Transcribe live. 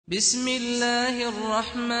بسم الله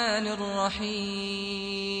الرحمن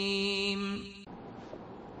الرحيم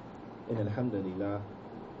إن الحمد لله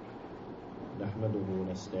نحمده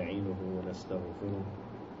ونستعينه ونستغفره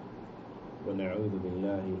ونعوذ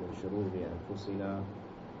بالله من شرور أنفسنا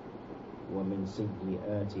ومن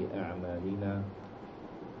سيئات أعمالنا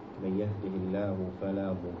من يهده الله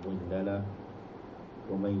فلا مضل له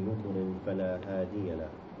ومن يضلل فلا هادي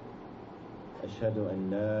له أشهد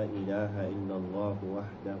أن لا إله إلا الله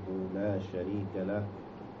وحده لا شريك له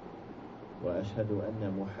وأشهد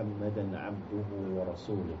أن محمدا عبده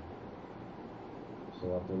ورسوله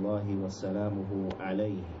صلوات الله وسلامه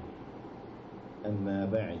عليه أما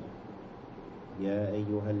بعد يا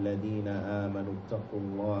أيها الذين آمنوا اتقوا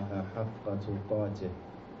الله حق تقاته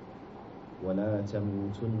ولا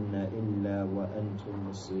تموتن إلا وأنتم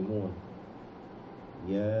مسلمون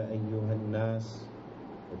يا أيها الناس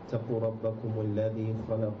اتقوا ربكم الذي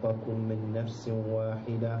خلقكم من نفس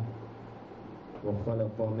واحدة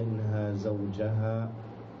وخلق منها زوجها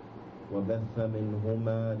وبث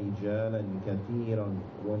منهما رجالا كثيرا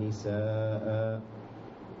ونساء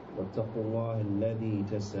واتقوا الله الذي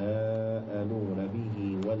تساءلون به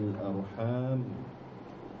والأرحام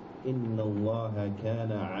إن الله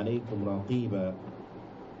كان عليكم رقيبا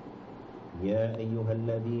يا أيها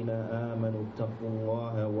الذين آمنوا اتقوا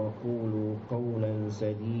الله وقولوا قولا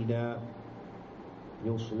سديدا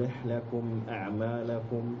يصلح لكم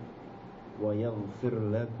أعمالكم ويغفر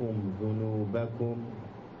لكم ذنوبكم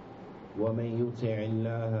ومن يطع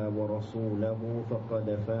الله ورسوله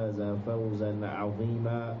فقد فاز فوزا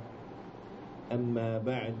عظيما أما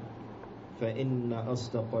بعد فإن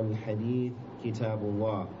أصدق الحديث كتاب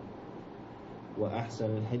الله وأحسن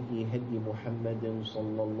الهدي هدي محمد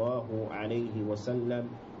صلى الله عليه وسلم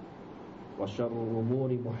وشر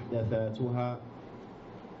الأمور محدثاتها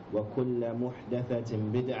وكل محدثة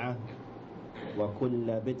بدعة وكل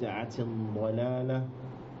بدعة ضلالة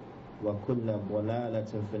وكل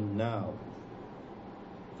ضلالة في النار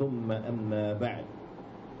ثم أما بعد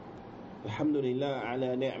الحمد لله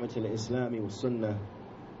على نعمة الإسلام والسنة.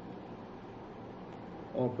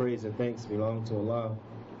 All praise and thanks belong to Allah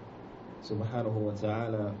subhanahu wa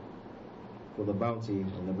ta'ala for the bounty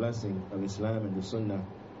and the blessing of Islam and the Sunnah,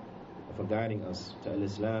 and for guiding us to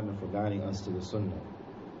Al-Islam and for guiding us to the Sunnah.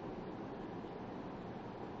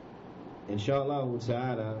 Inshallah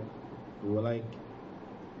ta'ala, we would like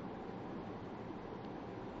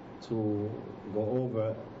to go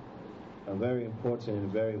over a very important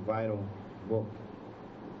and very vital book.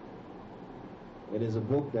 It is a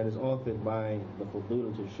book that is authored by the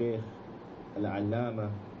Fadilatul Shaykh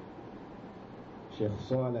Al-Allama Shaykh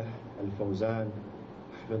Salih Al-Fawzan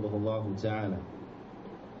Hafidhahullah Ta'ala.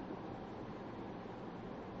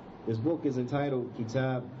 This book is entitled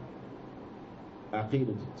Kitab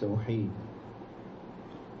Aqeedatut Tawheed.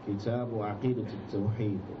 Kitab Aqeedatut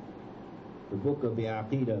Tawheed. The book of the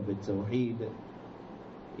Aqeedah bit Tawheed,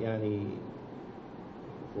 yani,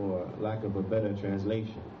 for lack of a better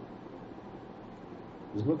translation.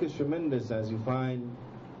 This book is tremendous, as you find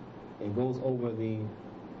it goes over the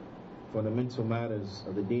fundamental matters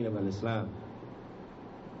of the deen of Al-Islam.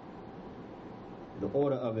 The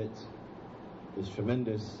order of it is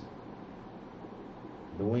tremendous.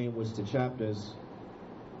 The way in which the chapters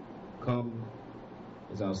come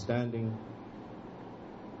is outstanding,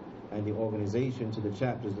 and the organization to the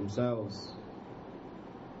chapters themselves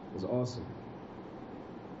is awesome.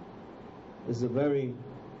 This is a very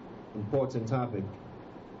important topic,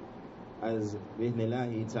 as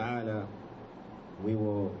bi'idhnillahi ta'ala we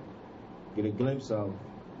will get a glimpse of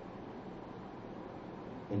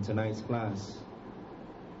in tonight's class.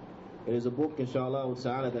 It is a book, inshallah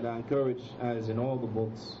ta'ala, that I encourage, as in all the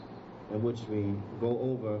books in which we go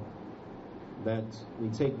over, that we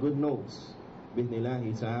take good notes,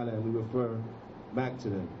 bi'idhnillahi ta'ala, and we refer back to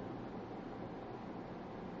them,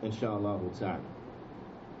 inshallah ta'ala.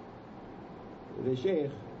 The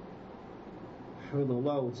Shaykh,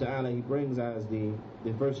 hafidhahullah ta'ala, he brings as the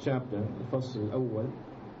first chapter, the Fasl al-Awwal,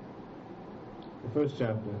 the first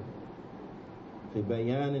chapter, في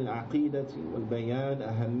بيان العقيدة والبيان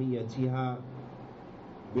أهميتها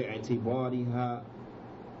باعتبارها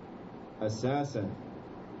أساسا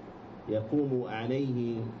يقوم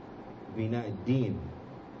عليه بناء الدين.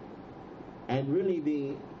 And really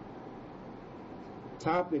the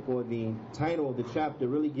topic or the title of the chapter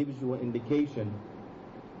really gives you an indication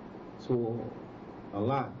to a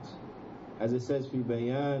lot, as it says في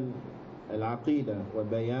بيان العقيدة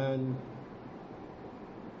وبيان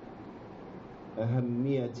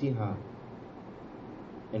أهميتها,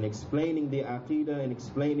 and explaining the Aqidah and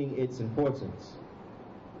explaining its importance.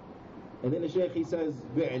 And then the Shaykh, he says,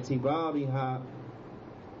 بِاعْتِبَارِهَا,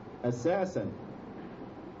 asasan,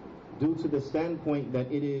 due to the standpoint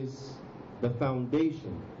that it is the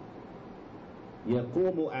foundation.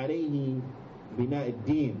 يقوم عليه بناء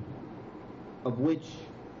الدين, of which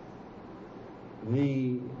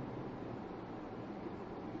the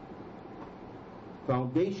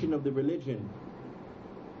foundation of the religion,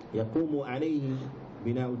 يقوم عليه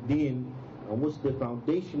بناء الدين, on which the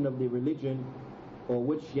foundation of the religion, or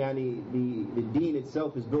which the deen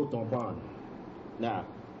itself is built upon. Now,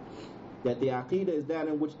 that the Aqeedah is that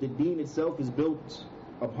in which the deen itself is built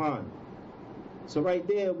upon. So right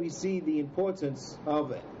there we see the importance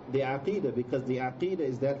of the Aqeedah, because the Aqeedah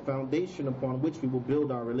is that foundation upon which we will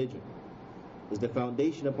build our religion. Is the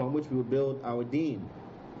foundation upon which we will build our deen,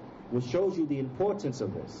 which shows you the importance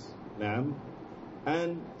of this. Now,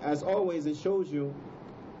 and as always it shows you,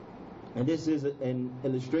 and this is an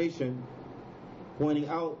illustration pointing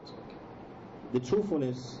out the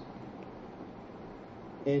truthfulness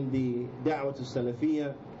in the Da'wah to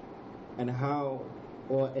Salafiyya, and how,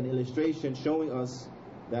 or an illustration showing us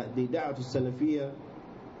that the Da'wah to Salafiyya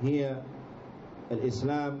here,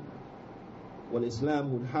 al-Islam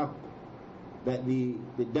wal-Islam hul-haq, that the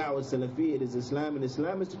Da'wah Salafiyya, it is Islam, and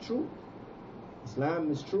Islam is the truth.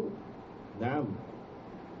 Islam is true. Naam.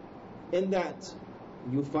 In that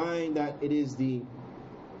you find that it is the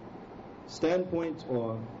standpoint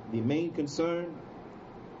or the main concern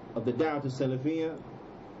of the Da'wah to Salafiyya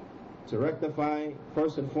to rectify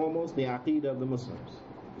first and foremost the Aqeedah of the Muslims.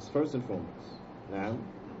 It's first and foremost. Now,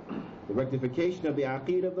 the rectification of the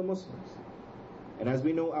Aqeedah of the Muslims. And as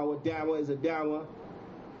we know, our Da'wah is a Da'wah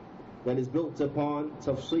that is built upon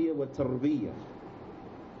tafsiyah wa tarbiyah.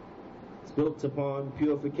 It's built upon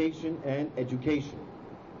purification and education.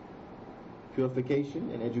 Purification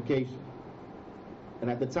and education. And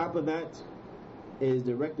at the top of that is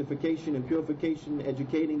the rectification and purification,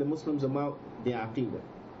 educating the Muslims about the Aqeedah.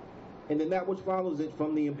 And then that which follows it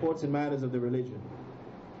from the important matters of the religion.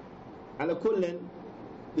 Ala kullin,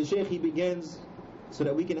 the Shaykh, he begins so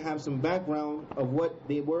that we can have some background of what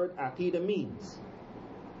the word Aqeedah means.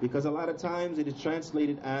 Because a lot of times it is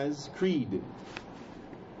translated as creed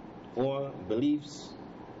or beliefs,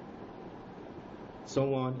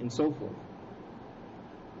 so on and so forth.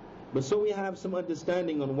 But so we have some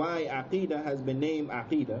understanding on why Aqeedah has been named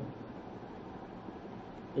Aqeedah.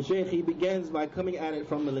 The Shaykh, he begins by coming at it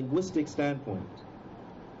from a linguistic standpoint.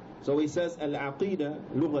 So he says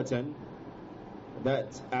al-Aqeedah lughatan,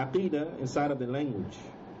 that Aqeedah inside of the language.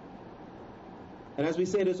 And as we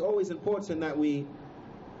said, it's always important that we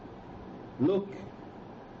look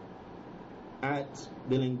at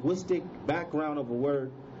the linguistic background of a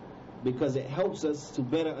word, because it helps us to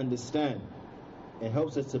better understand. It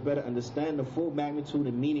helps us to better understand the full magnitude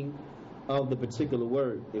and meaning of the particular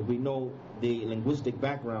word, if we know the linguistic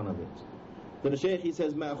background of it. So the Shaykh, he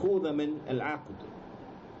says, مَأْخُوذَ مِنْ الْعَقْدِ,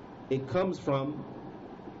 it comes from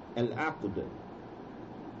al-aqd.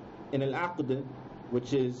 And al-aqd,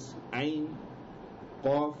 which is ayn,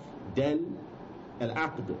 qaf, dal,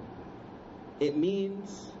 al-aqd, it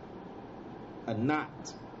means a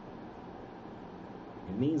knot.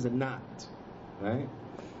 It means a knot, right?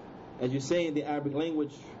 As you say in the Arabic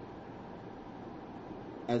language,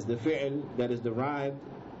 as the fi'l that is derived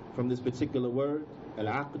from this particular word,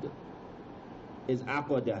 al-aqd, is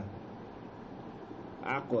aqada.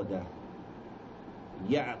 Aqada.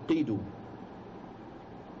 Ya'qidu.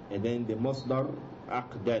 And then the masdar,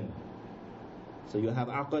 aqdan. So you have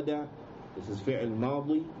aqada, this is fi'l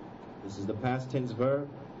madi, this is the past tense verb.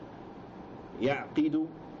 Ya'qidu,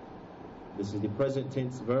 this is the present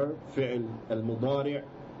tense verb, fi'l al-mudari'.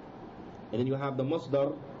 And then you have the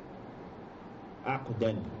masdar,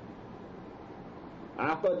 aqdan.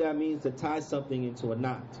 Aqada means to tie something into a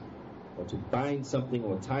knot, or to bind something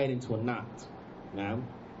or tie it into a knot. Now,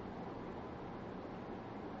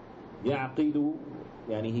 Ya'qidu,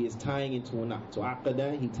 yani he is tying into a knot. So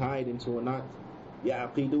aqada, he tied into a knot.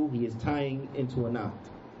 Ya'qidu, he is tying into a knot.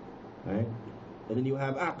 Right? And then you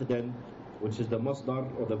have aqdan, which is the masdar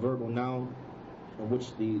or the verbal noun, in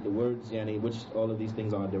which the words, yani which all of these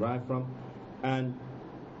things are derived from. And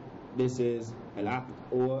this is al-aqd,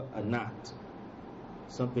 or a knot,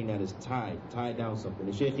 something that is tied down something.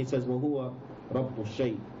 The Shaykh, he says, وَهُوَ رَبْطُ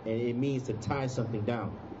الشَّيْء, and it means to tie something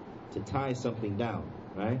down,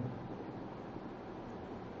 right?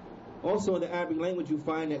 Also in the Arabic language you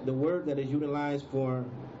find that the word that is utilized for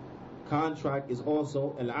contract is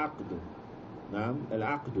also al-aqd.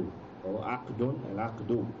 Al-aqdu, or aqdun,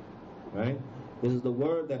 al-aqdu, right? This is the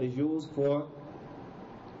word that is used for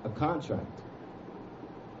a contract.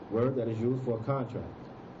 Word that is used for a contract.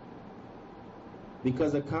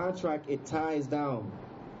 Because a contract, it ties down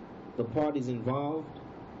the parties involved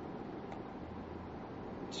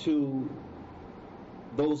to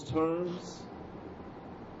those terms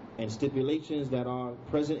and stipulations that are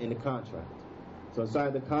present in the contract. So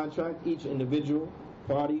inside the contract, each individual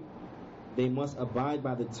party, they must abide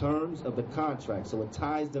by the terms of the contract. So it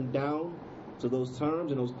ties them down to those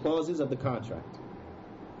terms and those clauses of the contract.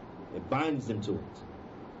 It binds them to it,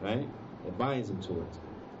 right? It binds them to it.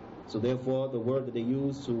 So therefore, the word that they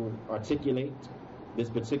use to articulate this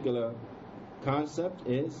particular concept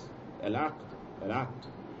is al-aqd, al-aqd.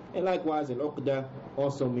 And likewise, al-uqda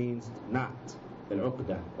also means knot.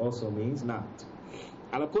 Al-uqda also means knot.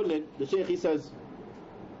 Ala kullin, the Shaykh, he says,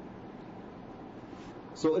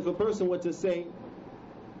 so if a person were to say,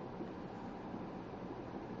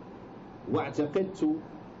 وَاعْتَقِدْتُ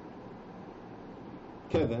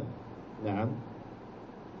كذا, نعم,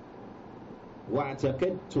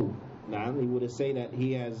 وَاعْتَقِدْتُ, نعم, he would say that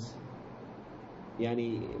he has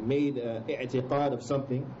made i'tiqad of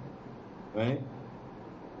something, right?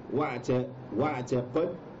 وَاعْتَقَدْتُ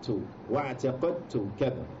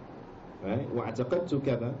كذا, right? وَاعْتَقَدْتُ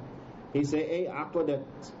كذا, he say,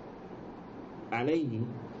 عقدت عليه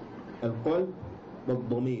القلب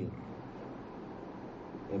بالضمير.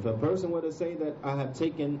 If a person were to say that I have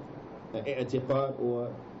taken an i'tiqad,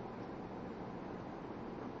 or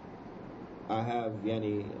I have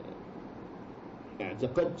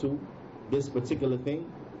i'tiqadtu this particular thing,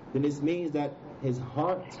 then this means that his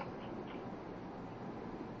heart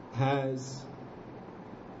has,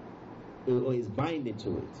 or is binded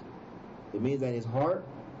to it. It means that his heart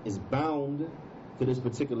is bound to this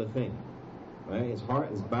particular thing, right? His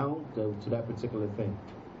heart is bound to that particular thing.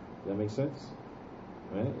 Does that make sense?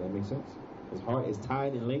 Right? That makes sense? His heart is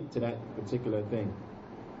tied and linked to that particular thing.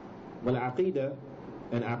 Well, aqidah,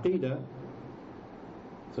 and aqidah,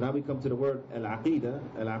 so now we come to the word al-aqidah.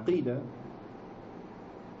 Al-aqidah,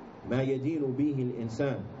 ma yadinu bihi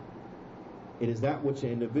al-insan. It is that which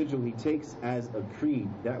an individual he takes as a creed,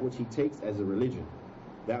 that which he takes as a religion,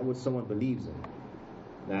 that which someone believes in.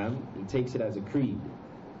 Now, he takes it as a creed.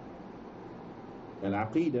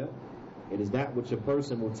 Al-aqidah, it is that which a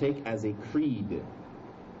person will take as a creed,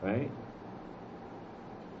 right?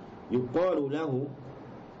 يقال له,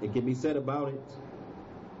 it can be said about it,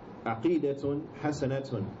 Aqeedatun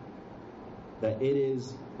hasanatun, that it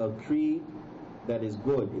is a creed that is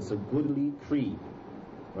good. It's a goodly creed,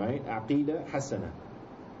 right? Aqeedah hasana.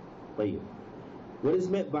 What is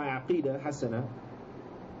meant by Aqeedah hasana?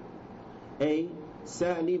 A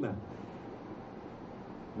salima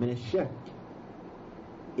min ash-shak.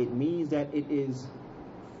 It means that it is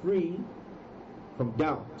free from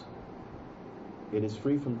doubt. It is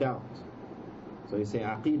free from doubt. So you say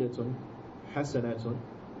Aqeedatun hasanatun,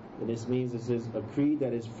 and this means this is a creed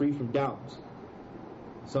that is free from doubt.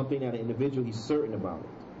 Something that an individual, he's certain about it.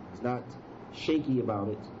 He's not shaky about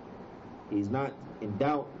it. He's not in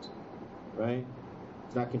doubt, right?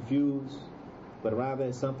 He's not confused, but rather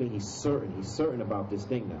it's something he's certain. He's certain about this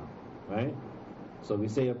thing now, right? So we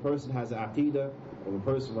say a person has an aqidah, or a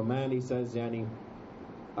person, a man, he says,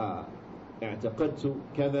 i'taqadtu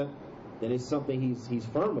kadha, then it's something he's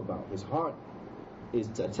firm about. His heart is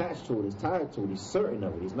attached to it, is tied to it, he's certain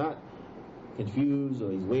of it. He's not confused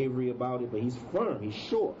or he's wavery about it, but he's firm, he's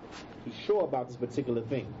sure. He's sure about this particular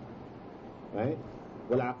thing, right?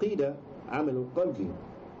 Well, aqidah, amalul qalbi,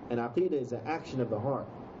 and aqidah is an action of the heart.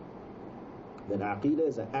 Then aqidah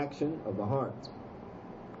is an action of the heart.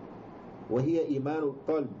 وهي إيمان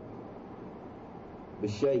القلب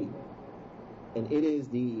بالشيء, and it is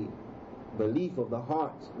the belief of the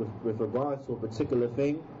heart with regards to a particular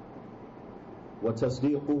thing.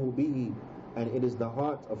 وتصديقه به, and it is the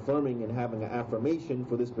heart affirming and having an affirmation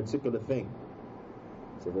for this particular thing.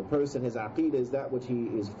 So if a person, his aqidah is that which he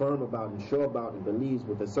is firm about and sure about and believes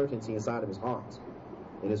with a certainty inside of his heart.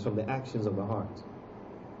 It is from the actions of the heart,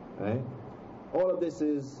 right? All of this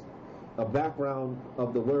is a background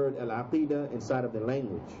of the word al-aqidah inside of the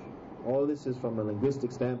language. All this is from a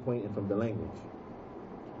linguistic standpoint and from the language.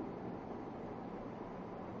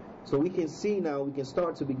 So we can see now, we can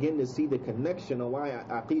start to begin to see the connection of why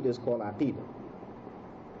aqidah is called aqidah.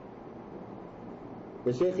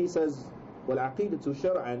 The Shaykh, he says, وَالْعَقِيدَةُ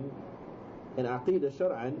شَرْعًا, and aqidah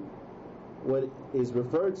shar'an, what is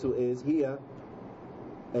referred to is here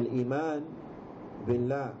al-iman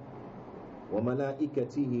billah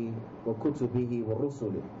وملائكته وكتبه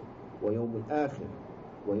ورسله ويوم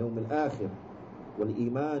الآخر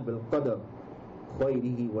والإيمان بالقدر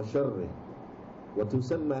خيره وشره.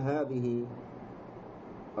 وتسمى هذه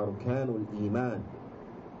أركان الإيمان.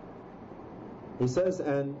 He says,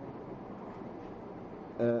 and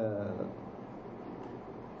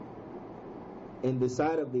in the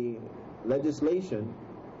side of the legislation,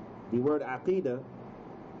 the word aqidah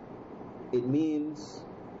it means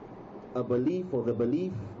a belief, or the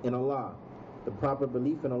belief in Allah, the proper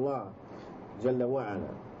belief in Allah Jalla wa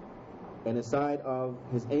Ala, and inside of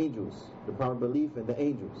His angels, the proper belief in the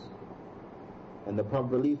angels, and the proper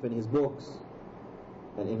belief in His books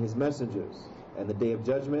and in His messengers, and the day of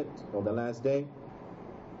judgment, or the last day,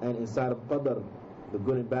 and inside of Qadr, the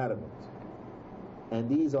good and bad of it. And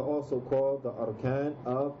these are also called the arkan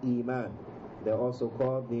of Iman. They're also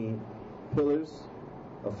called the pillars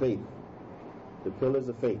of faith. The pillars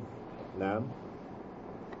of faith. Now,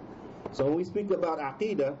 so when we speak about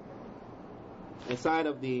Aqeedah inside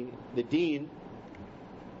of the deen,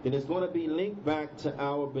 then it's going to be linked back to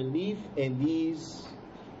our belief in these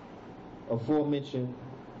aforementioned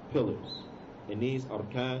pillars, in these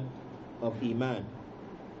arkan of Iman,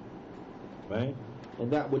 right?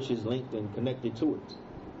 And that which is linked and connected to it.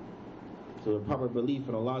 So the proper belief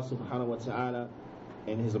in Allah subhanahu wa ta'ala,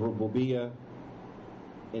 in His rububiyyah,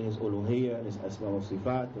 in His uluhiyyah, in His asma wa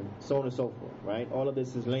sifat, and so on and so forth, right? All of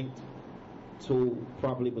this is linked to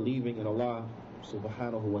properly believing in Allah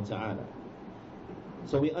subhanahu wa ta'ala.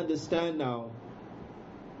 So we understand now,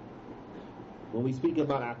 when we speak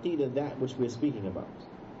about Aqeedah, that which we're speaking about.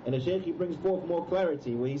 And the Shaykh, he brings forth more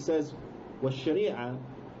clarity when he says, وَالشَّرِيعَةِ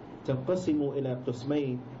تَنْقَسِمُ إِلَى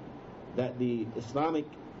قِسْمَيْنِ, that the Islamic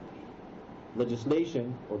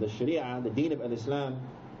legislation, or the Sharia, the Deen of Al-Islam,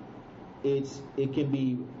 it can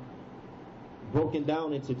be broken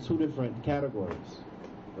down into two different categories,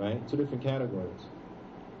 right? Two different categories.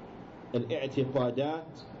 Al-i'tiqadat,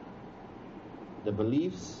 the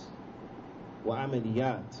beliefs, wa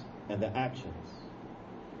amaliyat, and the actions.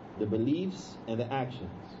 The beliefs and the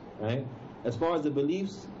actions, right? As far as the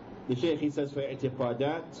beliefs, the Shaykh, he says, for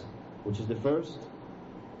i'tiqadat, which is the first,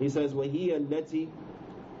 he says, وَهِيَ الَّتِي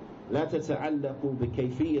لَا تَتَعَلَّقُ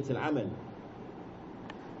بِكَيْفِيَّةِ الْعَمَلِ.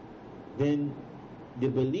 Then the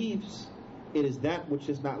beliefs, it is that which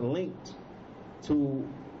is not linked to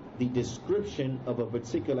the description of a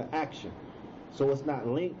particular action. So it's not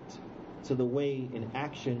linked to the way an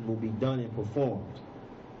action will be done and performed.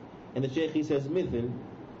 And the Shaykh, he says, مثل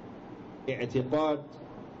اعتقاد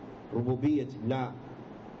ربوبية الله.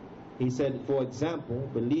 He said, for example,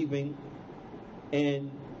 believing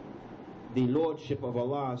in the lordship of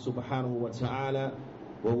Allah subhanahu wa ta'ala,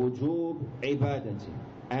 wa wujub ibadati,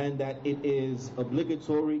 and that it is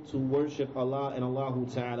obligatory to worship Allah and Allah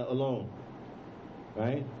ta'ala alone,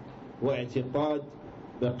 right? Wa i'tiqad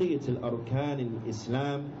baqiyat al-arkan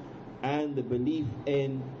al-Islam, and the belief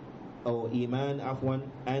in, or iman afwan,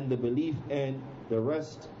 and the belief in the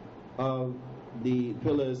rest of the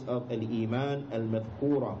pillars of al-iman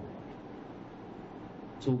al-madhkura,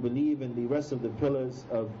 to believe in the rest of the pillars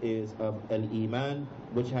of al-iman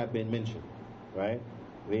which have been mentioned, right?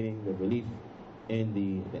 Meaning the belief in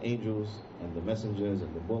the angels and the messengers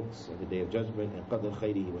and the books and the day of judgment and qadr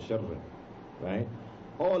khayrihi wa sharrihi, right?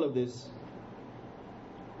 All of this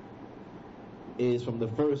is from the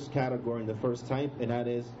first category and the first type, and that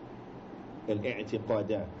is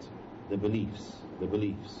al-i'tiqadat, the beliefs,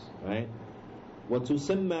 right? Wa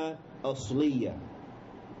tusamma asliyya,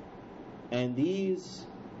 and these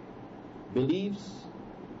beliefs,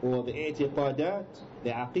 or the i'tiqadat,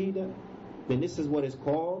 the aqeedah, then this is what is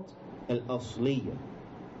called al-asliyya.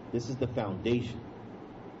 This is the foundation,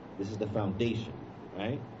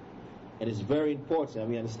 right? And it's very important that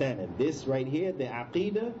we understand that this right here, the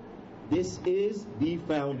aqeedah, this is the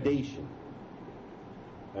foundation,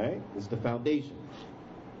 right? This is the foundation.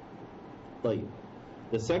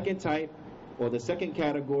 The second type, or the second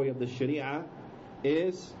category of the Sharia,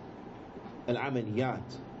 is al-amaliyat,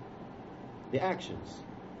 the actions,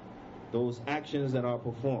 those actions that are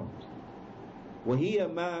performed.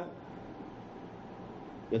 وهي ما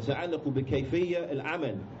يتعلق بكيفية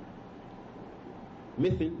العمل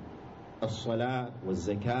مثل الصلاة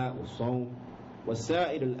والزكاة والصوم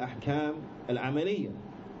وسائر الأحكام العملية.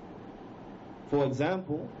 For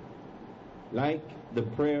example, like the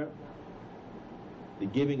prayer, the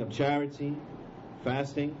giving of charity,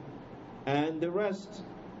 fasting, and the rest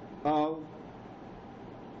of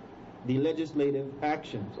the legislative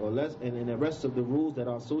actions, or less, and the rest of the rules that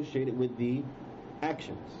are associated with the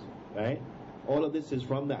actions, right? All of this is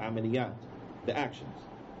from the amaliyat, the actions.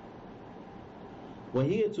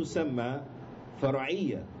 وهي تسمى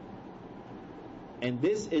فرعية, and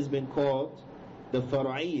this has been called the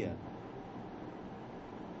فرعية.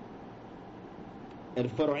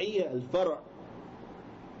 الفرعية, الفرع,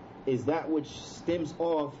 is that which stems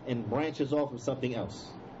off and branches off of something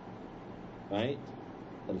else, right?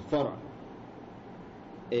 الفرع,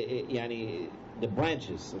 يعني the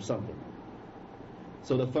branches of something.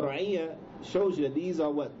 So the far'iyya shows you that these are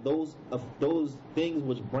what those things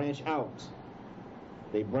which branch out.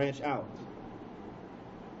 They branch out,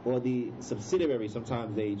 or the subsidiary.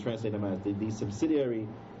 Sometimes they translate them as the subsidiary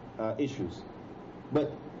issues.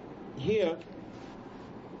 But here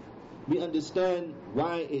we understand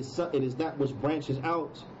why it is that which branches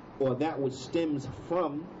out, or that which stems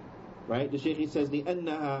from. Right? The Shaykh says,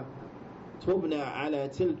 لأنها تبنى على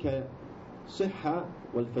تلك صحة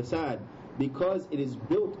والفساد, because it is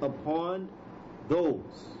built upon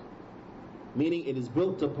those, meaning it is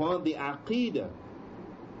built upon the Aqeedah,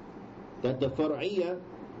 that the Far'iyya,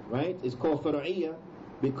 right, is called Far'iyya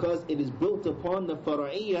because it is built upon the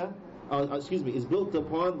Far'iyya, is built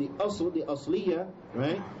upon the Asl, the Asliyya,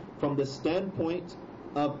 right, from the standpoint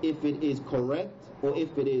of if it is correct or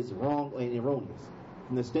if it is wrong or erroneous.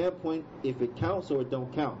 From the standpoint if it counts or it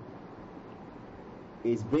don't count.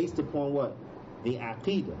 It's based upon what? The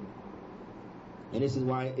Aqeedah. And this is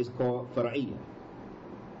why it's called Far'iyya.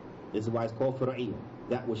 This is why it's called Far'iyya,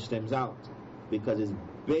 that which stems out, because it's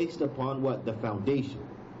based upon what? The foundation.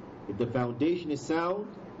 If the foundation is sound,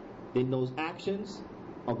 then those actions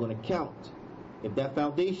are going to count. If that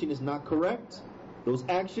foundation is not correct, those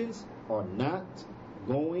actions are not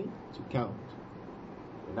going to count.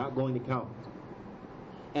 They're not going to count.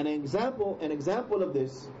 An example of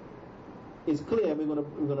this is clear. We're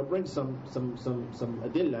going to bring some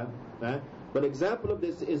adillah, right? But example of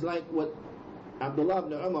this is like what Abdullah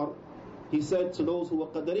ibn Umar, he said to those who were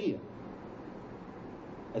Qadariyah,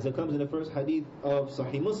 as it comes in the first hadith of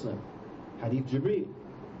Sahih Muslim, hadith Jibreel.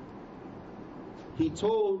 He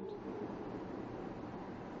told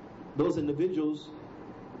those individuals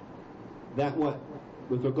that what?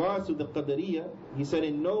 With regards to the Qadariyah, he said,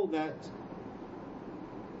 and know that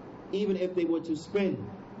even if they were to spend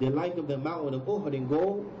the like of the mountain of Uhud in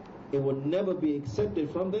gold, it would never be accepted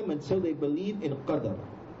from them until they believe in Qadar.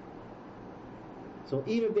 So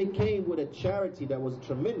even if they came with a charity that was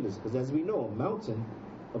tremendous, because as we know, a mountain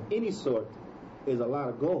of any sort is a lot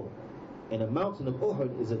of gold, and a mountain of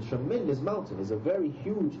Uhud is a tremendous mountain. It's a very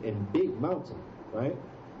huge and big mountain, right?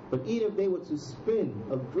 But even if they were to spend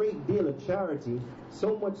a great deal of charity,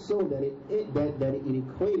 so much so that it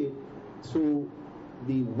equated to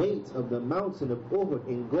the weight of the mountain of Uhud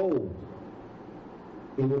in gold,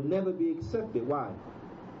 it would never be accepted. Why?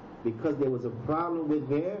 Because there was a problem with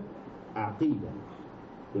their Aqeedah.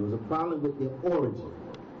 There was a problem with their origin,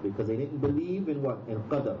 because they didn't believe in what? In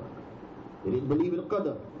Qadar. They didn't believe in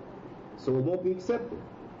Qadar, so it won't be accepted.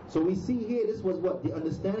 So we see here, this was what? The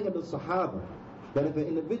understanding of the Sahaba, that if an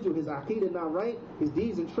individual, his Aqeedah not right, his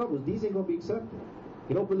deeds in trouble, his deeds ain't going to be accepted.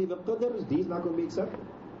 He don't believe in Qadar, his deeds not going to be accepted.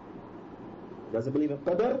 He doesn't believe in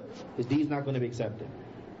Qadar, his deeds not going to be accepted.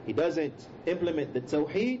 He doesn't implement the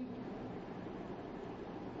Tawheed,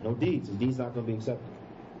 no deeds, his deeds not going to be accepted.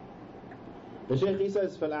 The Shaykh, he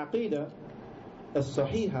says, فَالْعَقِيدَةِ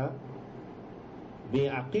الصَّحِيحَةِ, the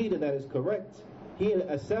Aqeedah that is correct, هي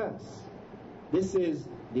الأساس, this is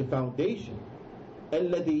the foundation,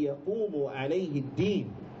 الذي يقوم عليه الدين,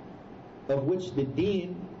 of which the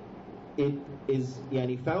deen it is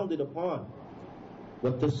founded upon.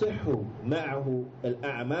 وَتَصِحُّ مَعَهُ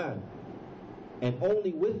الْأَعْمَالِ, and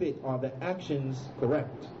only with it are the actions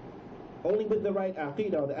correct. Only with the right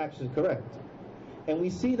Aqeedah are the actions correct. And we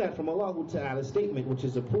see that from Allah Ta'ala's statement, which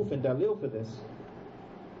is a proof and dalil for this.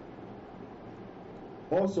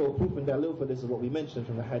 Also a proof and dalil for this is what we mentioned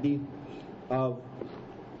from the hadith of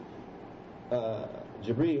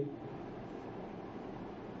Jibreel,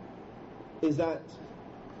 is that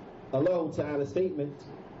Allah Ta'ala's statement,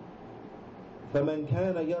 فَمَنْ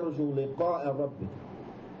كَانَ يَرْجُو لِقَاءَ رَبِّهِ,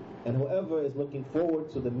 and whoever is looking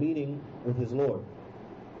forward to the meeting with his Lord,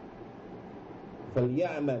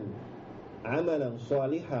 فَلْيَعْمَلْ عَمَلًا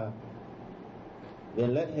صَالِحًا,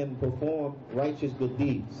 then let him perform righteous good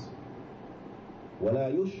deeds,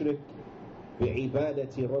 وَلَا يُشْرِكْ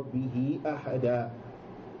بِعِبَادَةِ رَبِّهِ أَحَدًا,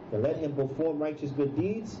 then let him perform righteous good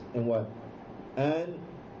deeds and what? And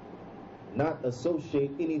not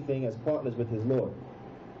associate anything as partners with his Lord.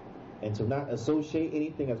 And to not associate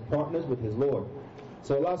anything as partners with his Lord.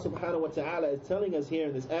 So Allah subhanahu wa ta'ala is telling us here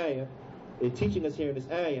in this ayah, is teaching us here in this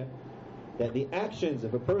ayah, that the actions,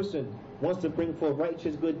 if a person wants to bring forth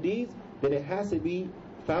righteous good deeds, that it has to be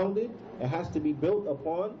founded, it has to be built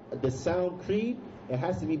upon the sound creed, it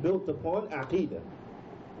has to be built upon Aqeedah.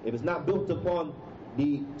 If it's not built upon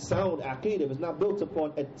the sound Aqeedah, if it's not built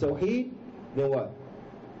upon a Tawheed, then what?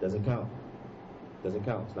 Doesn't count. Doesn't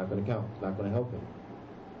count. It's not going to count. It's not going to help him.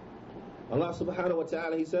 Allah subhanahu wa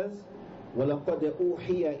ta'ala, He says, وَلَقَدْ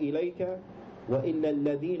أُوحِيَ إِلَيْكَ وَإِلَّا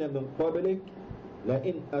الَّذِينَ مِنْ قَبْلِكَ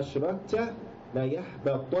لَإِنْ أَشْرَكْتَ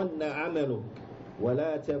لَيَحْبَطَنَّ عَمَلُكَ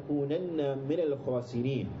وَلَا تَكُونَنَّ مِنَ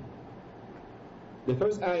الْخَاسِرِينَ. The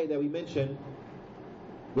first ayah that we mentioned,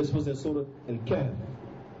 this was in Surah Al-Kahf,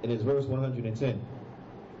 in its verse 110.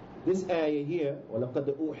 This ayah here,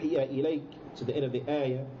 وَلَقَدْ أُوحِيَ إِلَيْكَ, to the end of the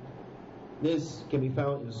ayah, this can be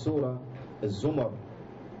found in Surah Al-Zumar,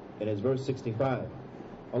 in its verse 65.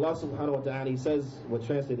 Allah subhanahu wa ta'ala, He says, what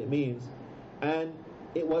translated means, and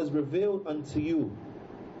it was revealed unto you,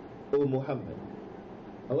 O Muhammad.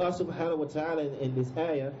 Allah subhanahu wa ta'ala in this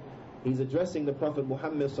ayah, He's addressing the Prophet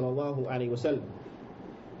Muhammad sallallahu alayhi wa sallam.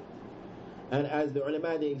 And as the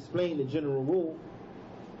ulama, they explain, the general rule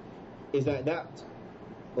is that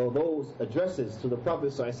or those addresses to the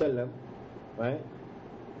Prophet sallallahu alayhi wa sallam, right,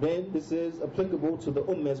 then this is applicable to the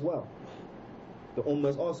ummah as well. The ummah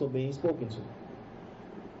is also being spoken to.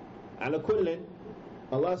 Ala kullin,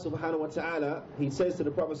 Allah subhanahu wa ta'ala, He says to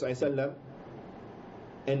the Prophet sallallahu alayhi wa sallam,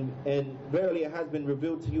 and verily it has been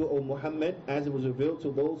revealed to you, O Muhammad, as it was revealed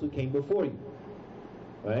to those who came before you.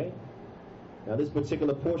 Right? Now this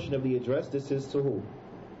particular portion of the address, this is to who?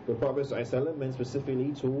 The Prophet ﷺ, and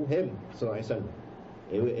specifically to him ﷺ.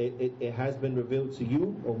 It has been revealed to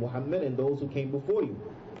you, O Muhammad, and those who came before you.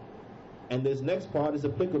 And this next part is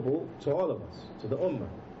applicable to all of us, to the ummah.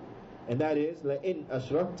 And that is, لَإِنْ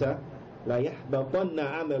أَشْرَكْتَ لَيَحْبَطَنَّ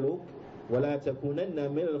عَمَلُكَ وَلَا تَكُونَنَّ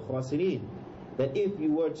مِنَ الْخَاسِرِينَ. That if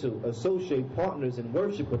you were to associate partners in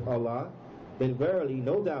worship with Allah, then verily,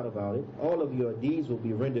 no doubt about it, all of your deeds will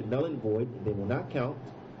be rendered null and void, and they will not count,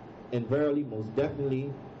 and verily, most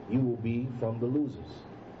definitely, you will be from the losers.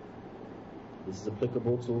 This is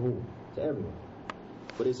applicable to who? To everyone.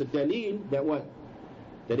 But it's a daleel that what?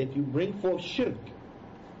 That if you bring forth shirk,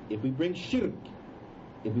 if we bring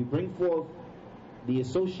forth the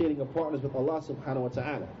associating of partners with Allah subhanahu wa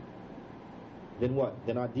ta'ala, then what?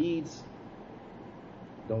 Then our deeds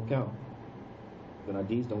don't count. Then our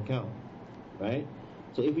deeds don't count. Right?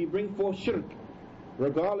 So if we bring forth shirk,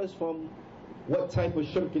 regardless from what type of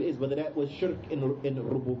shirk it is, whether that was shirk in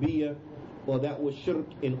rububiyyah, or that was shirk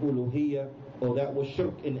in uluhiyyah, or that was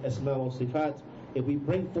shirk in asma wa sifat, if we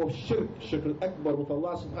bring forth shirk al-akbar with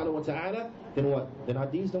Allah subhanahu wa ta'ala, then what? Then our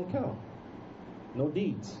deeds don't count. No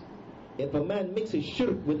deeds. If a man mixes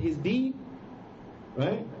shirk with his deed,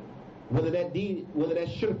 right? Whether that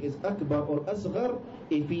shirk is akbar or asghar,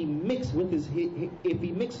 if he mixes with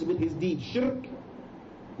his deed shirk,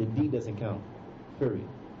 the deed doesn't count. Period.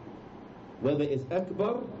 Whether it's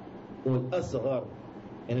akbar or asghar.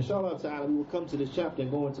 And inshallah ta'ala, we will come to this chapter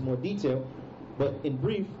and go into more detail. But in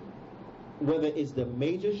brief, whether it's the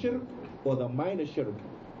major shirk or the minor shirk,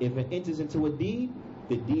 if it enters into a deed,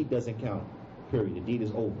 the deed doesn't count. Period. The deed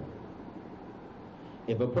is over.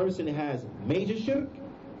 If a person has major shirk,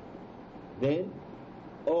 then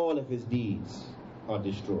all of his deeds are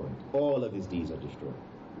destroyed. All of his deeds are destroyed.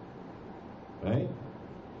 Right?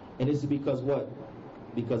 And this is because what?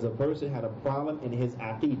 Because a person had a problem in his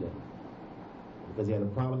aqeedah. Because he had a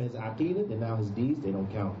problem in his aqeedah, then now his deeds, they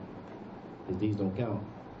don't count. His deeds don't count.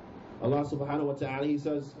 Allah subhanahu wa ta'ala, He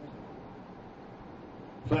says,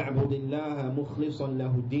 فَاعْبُدِ اللَّهَ مُخْلِصًا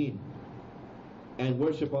لَهُ الدِّينَ, and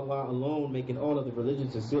worship Allah alone, making all of the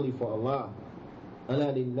religions sincerely for Allah.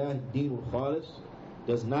 أَلَا لِلَّهِ الدِّينُ الْخَالِص,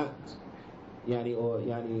 does not,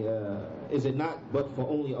 is it not but for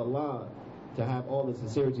only Allah to have all the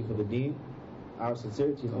sincerity for the deen? Our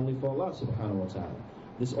sincerity is only for Allah subhanahu wa ta'ala.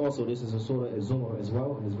 This is in Surah Az-Zumar as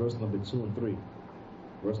well, and it's verse number 2 and 3.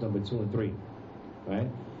 Verse number 2 and 3. Right?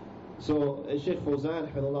 So, Shaykh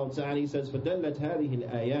Fawzan, حفظه ta'ala, he says, فَدَلَّتْ هَذِهِ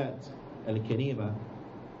الْآيَاتِ الْكَرِيمَةِ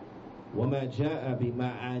وَمَا جَاءَ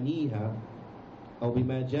بِمَعَانِيهَا أو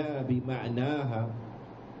بما جاء بمعناها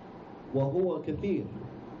وهو كثير.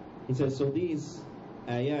 He says, so these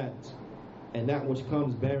ayat and that which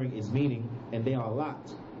comes bearing its meaning, and they are a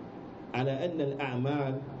lot. على أن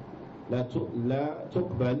الأعمال لا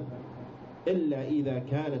تقبل إلا إذا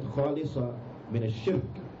كانت خالصة من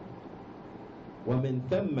الشرك. ومن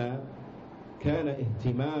ثم كان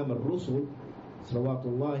اهتمام الرسل صلوات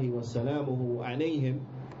الله وسلامه عليهم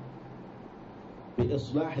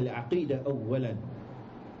بإصلاح العقيدة أولا.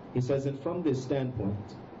 He says, and from this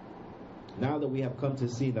standpoint, now that we have come to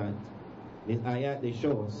see that these ayat, they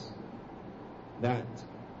show us that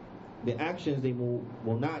the actions, they will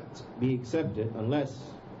not be accepted unless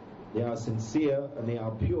they are sincere and they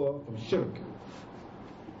are pure from shirk.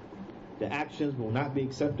 The actions will not be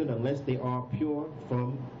accepted unless they are pure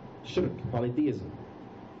from shirk, polytheism.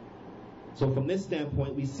 So from this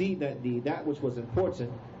standpoint, we see that that which was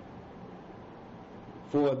important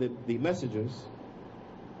for the messengers,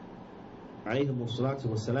 alayhimu salatu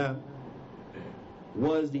wassalam,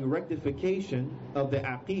 was the rectification of the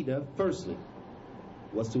aqeedah firstly.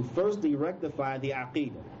 was to firstly rectify the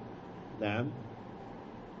Aqeedah.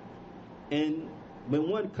 And when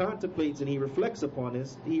one contemplates and he reflects upon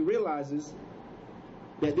this, he realizes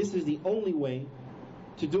that this is the only way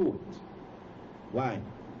to do it. Why?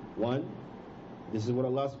 One, this is what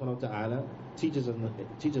Allah subhanahu wa ta'ala teaches in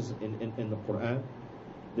the Qur'an.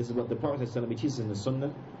 This is what the Prophet teaches in the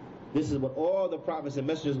Sunnah. This is what all the prophets and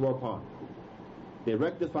messengers were upon. They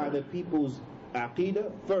rectify the people's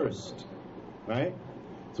Aqeedah first. Right?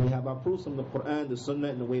 So we have our proofs from the Qur'an, the Sunnah,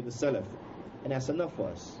 and the way of the Salaf. And that's enough for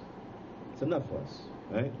us. It's enough for us.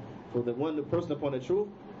 Right? For the person upon the truth,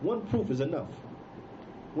 one proof is enough.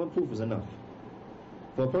 One proof is enough.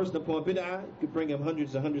 For a person upon bid'ah, you could bring him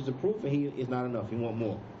hundreds and hundreds of proof, and he is not enough. He want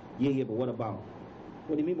more. Yeah, but what about?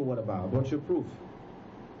 What do you mean by what about? What's your proof?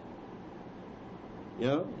 You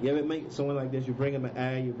know, you ever make someone like this, you bring him an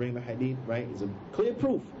ayah, you bring him a hadith, right? It's a clear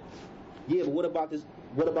proof. Yeah, but what about this?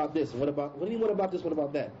 What about this? What do you mean what about this? What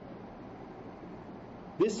about that?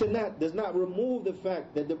 This and that does not remove the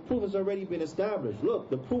fact that the proof has already been established. Look,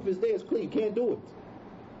 the proof is there, it's clear, you can't do it.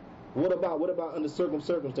 What about under certain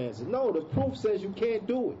circumstances? No, the proof says you can't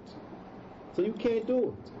do it. So you can't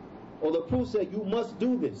do it. Or the proof says you must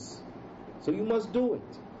do this. So you must do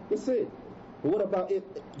it. That's it. But what about if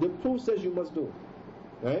the proof says you must do it?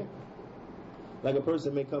 Right? Like a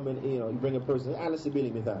person may come in, you bring a person, the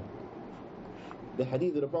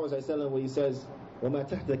hadith of the Prophet ﷺ where he says, وَمَا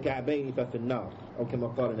تَحْتَ كَعْبَيْنِ فَفِي النَّارِ أو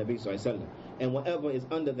كما قال النبي صلى الله عليه وسلم. And whatever is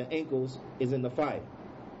under the ankles is in the fire.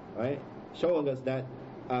 Right? Showing us that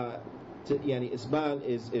isbal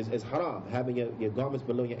is haram. Having your garments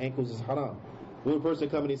below your ankles is haram. When a person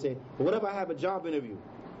come and say, but what if I have a job interview?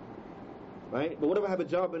 Right? But what if I have a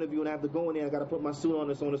job interview and I have to go in there, I got to put my suit on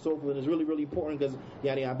and so on and so forth, and it's really, really important because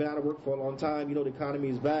I've been out of work for a long time, the economy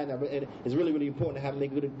is bad, and it's really, really important to have a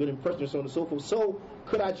good impression and so on and so forth. So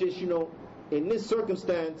could I just, in this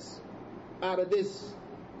circumstance, out of this,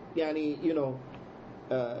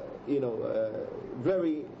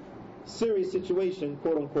 very serious situation,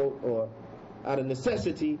 quote unquote, or out of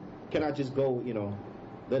necessity, can I just go,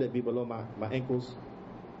 let it be below my ankles?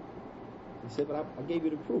 He said, but I gave you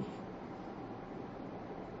the proof.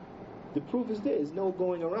 The proof is there. There's no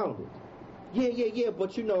going around it. Yeah.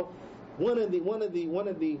 But one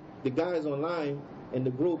of the guys online in the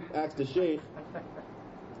group asked the sheikh.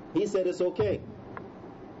 He said it's okay.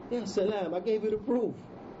 Yeah, Salaam. I gave you the proof.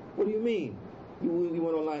 What do you mean? You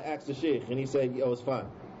went online, asked the sheikh, and he said, "Oh, it's fine."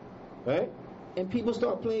 Right? And people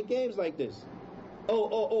start playing games like this.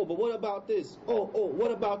 Oh. But what about this? Oh.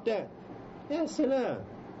 What about that? Yeah, Salaam.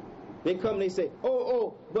 They come and they say,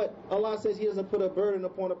 but Allah says He doesn't put a burden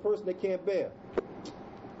upon a person that can't bear.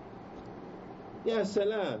 Ya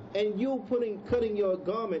Salaam. And you cutting your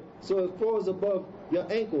garment so it falls above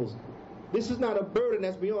your ankles. This is not a burden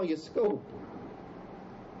that's beyond your scope.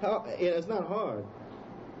 It's not hard.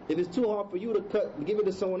 If it's too hard for you to cut, give it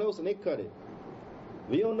to someone else and they cut it.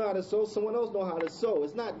 If you don't know how to sew, someone else know how to sew.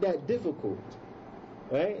 It's not that difficult.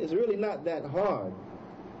 Right? It's really not that hard.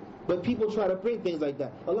 But people try to bring things like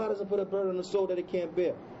that. Allah doesn't put a burden on the soul that it can't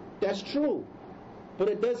bear. That's true. But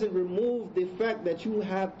it doesn't remove the fact that you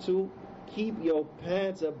have to keep your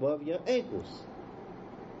pants above your ankles.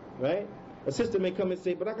 Right? A sister may come and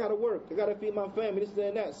say, but I gotta work, I gotta feed my family, this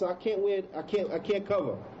and that, so I can't wear it, I can't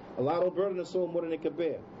cover. Allah don't burden the soul more than it can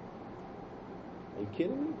bear. Are you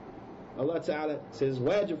kidding me? Allah Ta'ala says it's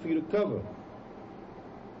wajib for you to cover.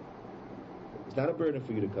 It's not a burden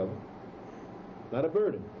for you to cover. Not a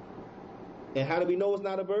burden. And how do we know it's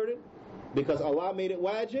not a burden? Because Allah made it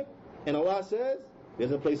wajib, and Allah says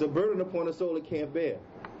there's a place of burden upon the soul it can't bear.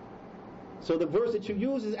 So the verse that you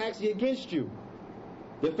use is actually against you.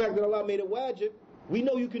 The fact that Allah made it wajib, we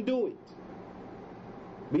know you can do it.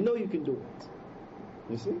 We know you can do it.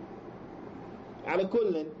 You see? Ala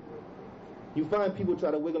kullin, you find people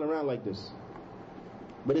try to wiggle around like this.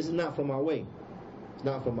 But this is not from our way. It's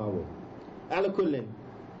not from our way. Ala kullin,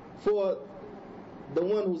 for the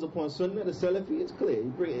one who's upon Sunnah, the Salafy, it's clear.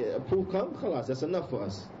 You bring a proof come, khalas, that's enough for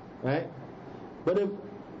us. Right? But if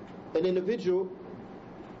an individual,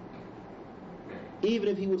 even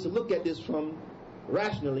if he was to look at this from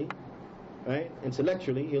rationally, right,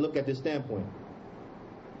 intellectually, he'll look at this standpoint.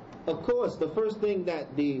 Of course, the first thing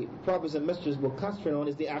that the prophets and messengers will concentrate on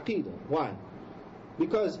is the Aqeedah. Why?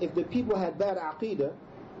 Because if the people had bad Aqeedah,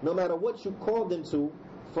 no matter what you called them to,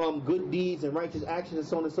 from good deeds and righteous actions and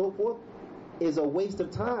so on and so forth, is a waste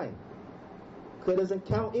of time. Because it doesn't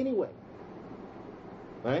count anyway.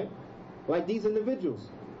 Right? Like these individuals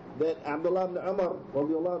that Abdullah ibn Umar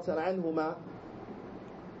radiallahu ta'ala anhuma,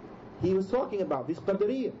 he was talking about, these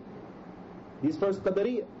Qadariyah. These first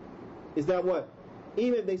Qadariyah. Is that what?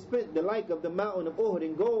 even if they spent the like of the mountain of Uhud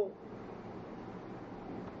in gold,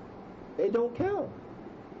 it don't count.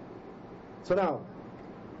 So now,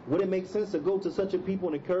 would it make sense to go to such a people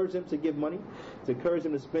and encourage them to give money, to encourage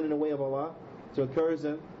them to spend in the way of Allah, to encourage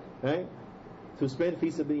them, right, to spend fi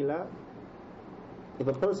sabilillah? If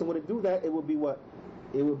a person were to do that, it would be what?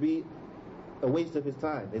 It would be a waste of his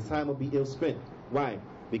time. His time would be ill spent. Why?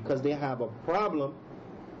 Because they have a problem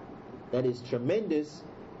that is tremendous,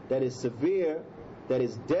 that is severe, that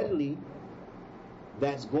is deadly,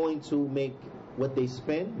 that's going to make what they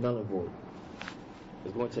spend null and void.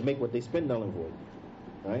 It's going to make what they spend null and void.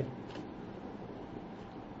 Right?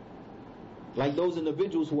 Like those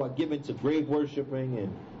individuals who are given to grave worshipping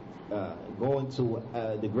and going to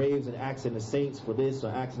the graves and asking the saints for this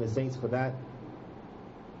or asking the saints for that.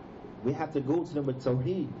 We have to go to them with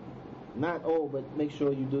Tawheed. Not, oh, but make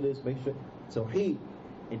sure you do this, make sure. Tawheed.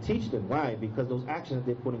 And teach them. Why? Because those actions that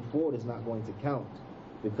they're putting forward is not going to count.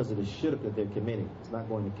 Because of the shirk that they're committing. It's not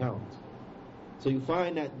going to count. So you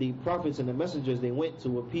find that the prophets and the messengers, they went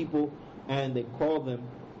to a people and they called them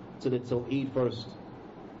to the Tawheed first.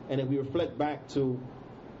 And if we reflect back to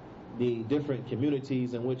the different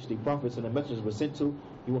communities in which the prophets and the messengers were sent to,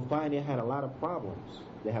 you will find they had a lot of problems.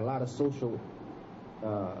 They had a lot of social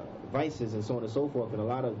vices and so on and so forth, and a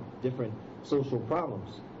lot of different social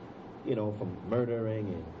problems. You know, from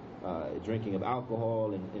murdering and drinking of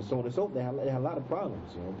alcohol and so on and so forth. They had a lot of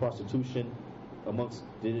problems. You know, prostitution amongst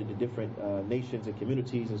the different nations and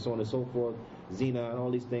communities and so on and so forth, zina and all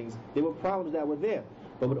these things. There were problems that were there.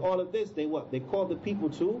 But with all of this, they called the people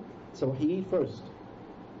to Tawheed first.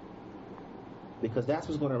 Because that's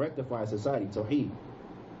what's going to rectify society, Tawheed.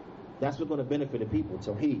 That's what's going to benefit the people,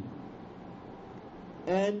 Tawheed.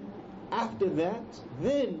 And after that,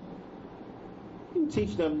 then you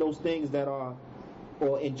teach them those things that are,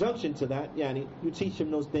 or injunction to that, yani, you teach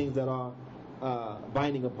them those things that are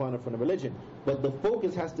binding upon them from the religion. But the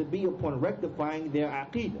focus has to be upon rectifying their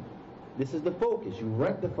aqeedah. This is the focus. You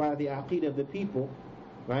rectify the aqeedah of the people,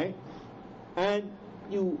 right? And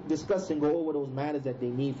you discuss and go over those matters that they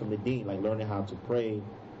need from the deen, like learning how to pray,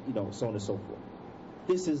 you know, so on and so forth.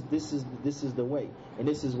 This is the way, and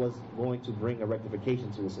this is what's going to bring a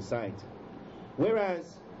rectification to a society.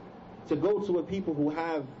 Whereas to go to a people who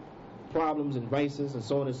have problems and vices and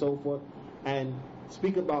so on and so forth, and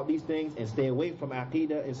speak about these things and stay away from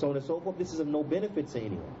aqeedah and so on and so forth, this is of no benefit to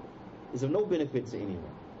anyone. It's of no benefit to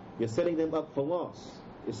anyone. You're setting them up for loss.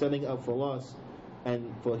 You're setting up for loss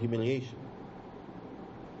and for humiliation.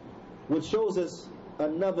 Which shows us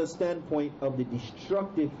another standpoint of the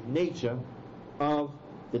destructive nature of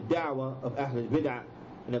the da'wah of Ahlul Bid'ah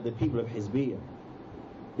and of the people of Hizbiyah.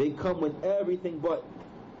 They come with everything but,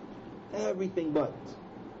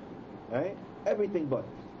 right? Everything but.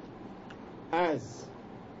 As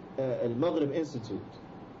Al-Maghrib Institute,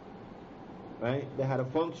 right? They had a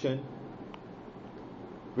function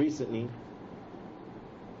recently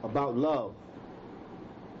about love.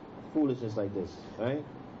 Foolishness like this, right?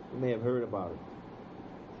 You may have heard about it.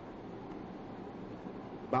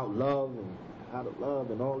 About love and how to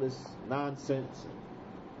love and all this nonsense.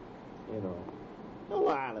 You know,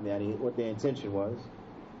 what their intention was,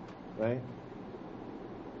 right?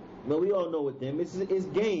 But we all know with them, it's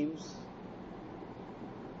games,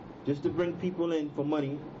 just to bring people in for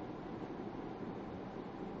money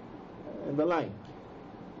and the like.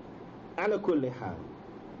 Ala kulli hal,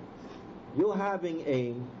 you're having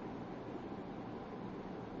a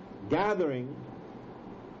gathering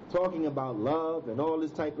talking about love and all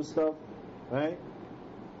this type of stuff, right?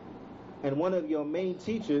 And one of your main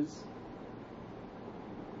teachers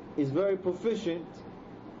is very proficient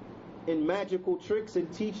in magical tricks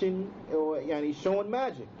and teaching, or he's showing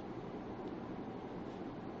magic,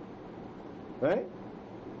 right?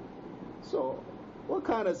 So what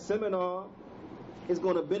kind of seminar is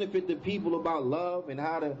going to benefit the people about love and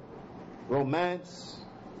how to romance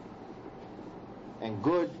and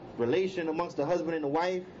good relation amongst the husband and the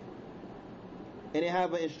wife, and they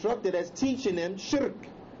have an instructor that's teaching them shirk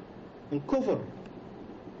and kufr?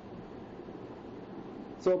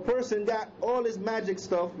 So a person got all this magic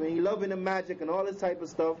stuff and he loving the magic and all this type of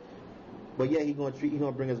stuff, but yeah, he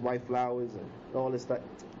gonna bring his wife flowers and all this stuff.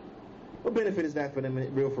 What benefit is that for them,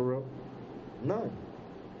 for real? None.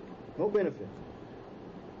 No benefit.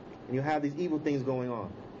 And you have these evil things going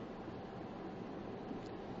on.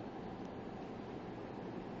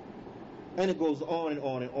 And it goes on and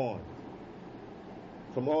on and on.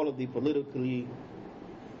 From all of the politically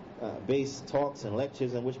based talks and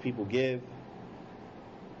lectures in which people give,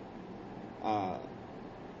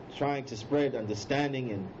 trying to spread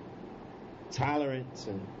understanding and tolerance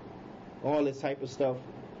and all this type of stuff.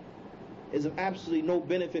 is of absolutely no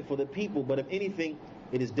benefit for the people, but if anything,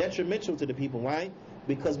 it is detrimental to the people. Why?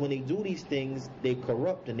 Because when they do these things, they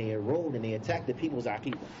corrupt and they erode and they attack the people's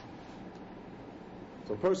aqeedah.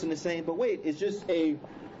 So a person is saying, but wait, it's just a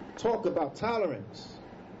talk about tolerance,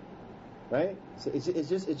 right? So it's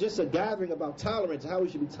just a gathering about tolerance, how we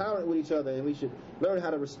should be tolerant with each other, and we should learn how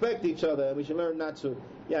to respect each other, and we should learn not to,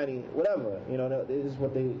 whatever. This is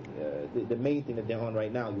what the main thing that they're on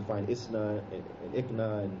right now. You find Isna and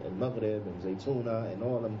Ikna and Maghrib and Zaytuna and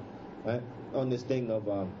all of them, right? On this thing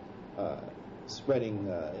of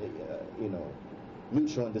spreading,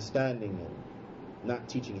 mutual understanding and not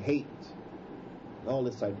teaching hate, and all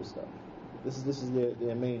this type of stuff. This is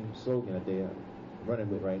their main slogan that they are running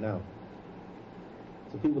with right now.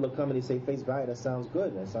 So people will come and they say, face value, that sounds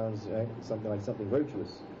good. That sounds something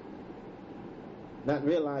virtuous. Not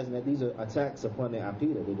realizing that these are attacks upon their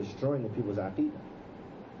aqeedah. They're destroying the people's aqeedah.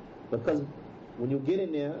 Because when you get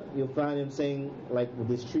in there, you'll find them saying, like with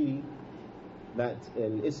this treaty that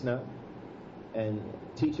Isna and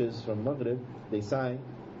teachers from Maghrib, they signed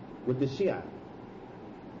with the Shia,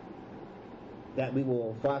 that we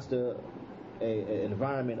will foster an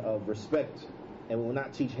environment of respect and we will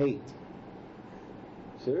not teach hate.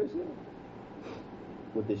 Seriously?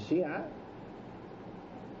 With the Shia?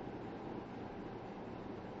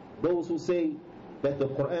 Those who say that the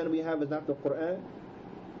Qur'an we have is not the Qur'an?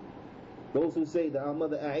 Those who say that our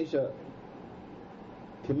mother Aisha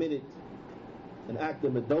committed an act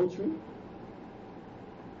of adultery?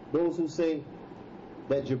 Those who say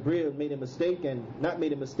that Jibreel made a mistake, and not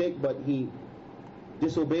made a mistake, but he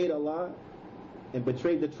disobeyed Allah and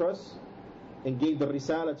betrayed the trust and gave the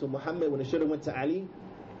risala to Muhammad when it should have went to Ali?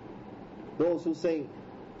 Those who say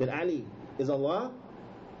that Ali is Allah?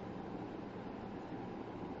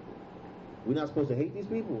 We're not supposed to hate these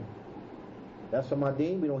people. That's from our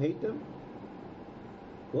deen. We don't hate them.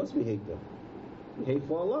 Of course we hate them. We hate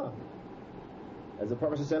for Allah. As the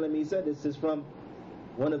Prophet ﷺ said, this is from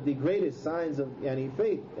one of the greatest signs of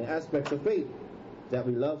faith and aspects of faith, that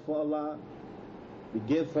we love for Allah, we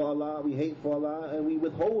give for Allah, we hate for Allah, and we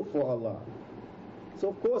withhold for Allah. So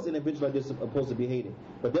of course individuals like this are supposed to be hated.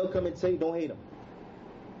 But they'll come and say, don't hate them.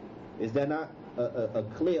 Is that not a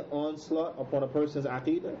clear onslaught upon a person's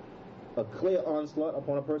aqeedah? A clear onslaught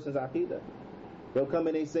upon a person's aqeedah. They'll come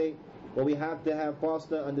and they say, well, we have to have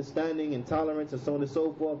foster understanding and tolerance and so on and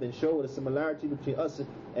so forth, and show the similarity between us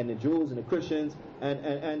and the Jews and the Christians,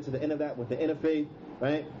 and to the end of that with the interfaith,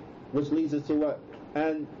 right? Which leads us to what?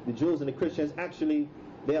 And the Jews and the Christians, actually,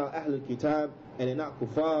 they are Ahlul Kitab, and they're not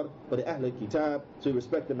kuffar, but they're Ahlul Kitab, so we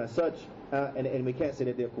respect them as such, and we can't say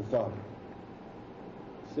that they're kuffar.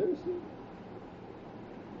 Seriously?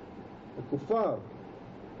 The kuffar.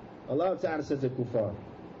 Allah Ta'ala says they're kuffar.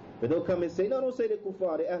 But they'll come and say, no, don't say they're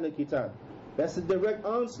kuffar, they're Ahlul Kitab. That's a direct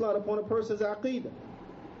onslaught upon a person's aqeedah.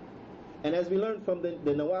 And as we learned from the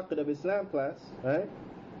Nawaqid of Islam class, right,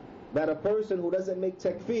 that a person who doesn't make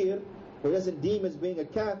takfir, who doesn't deem as being a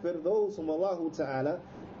kafir, those whom Allah Ta'ala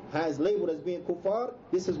has labeled as being kuffar,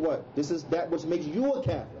 this is what? This is that which makes you a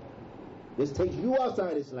kafir. This takes you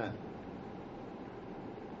outside Islam.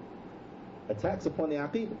 Attacks upon the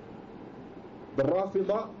aqeedah. The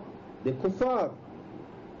Rafidah, the kuffar.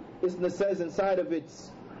 Isna says inside of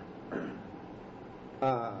its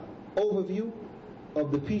overview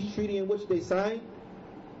of the peace treaty in which they signed,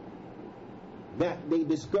 that they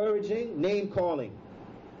discouraging name calling,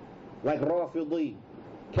 like Rafidi,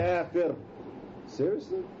 Kafir.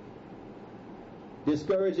 Seriously?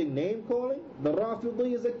 Discouraging name calling? The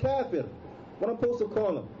Rafidi is a Kafir. What am I supposed to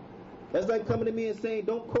call him? That's like coming to me and saying,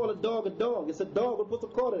 don't call a dog a dog. It's a dog. What am I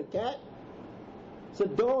supposed to call it? A cat? It's a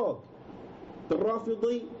dog. The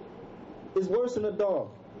Rafidi is worse than a dog.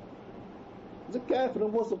 He's a kafir,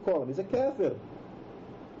 I'm supposed to call him. He's a kafir.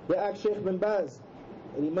 They asked Sheikh bin Baz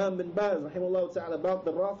and Imam bin Baz rahimahullah ta'ala about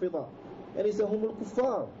the Rafidah, and he said, humul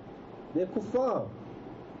kuffar. They're kuffar.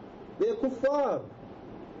 They're kuffar.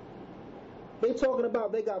 They're talking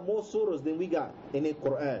about they got more surahs than we got in the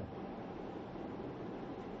Qur'an.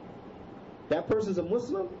 That person's a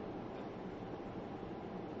Muslim?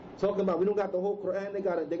 Talking about we don't got the whole Qur'an,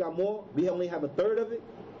 they got more, we only have a third of it.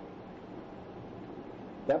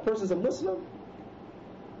 That person's a Muslim?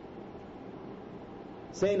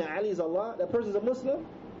 Saying that Ali is Allah, that person's a Muslim?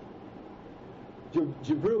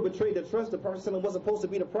 Jibreel betrayed the trust, the Prophet wasn't supposed to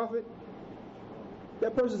be the Prophet?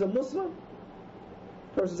 That person's a Muslim?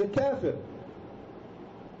 Person's a kafir.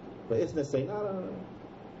 But it's not saying, no.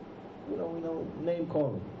 We know name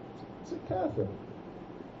calling. It's a kafir.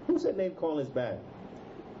 Who said name calling is bad?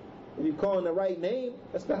 If you're calling the right name,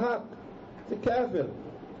 that's the haq. It's a kafir.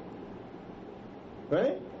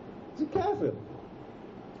 Right? It's a kafir.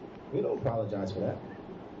 We don't apologize for that.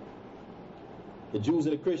 The Jews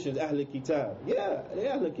and the Christians, Ahl Kitab. Yeah,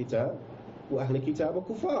 they're Ahl Kitab. Well, Ahl Kitab are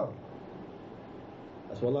kuffar.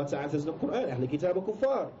 That's what Allah Ta'ala says in the Qur'an. Ahl Kitab are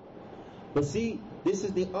kuffar. But see, this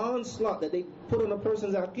is the onslaught that they put on a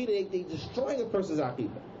person's aqidah. They destroying a person's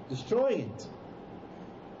aqidah. Destroying it.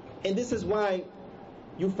 And this is why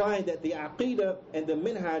you find that the aqidah and the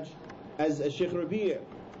minhaj, as Shaykh Rabi'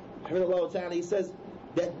 he says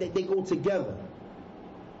that they go together.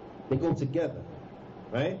 They go together.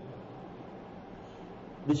 Right?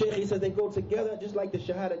 The Shaykh, he says they go together just like the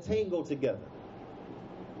Shahadatain go together.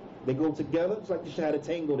 They go together just like the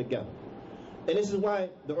Shahadatain go together. And this is why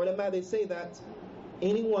the ulama, they say that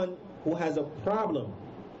anyone who has a problem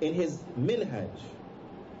in his minhaj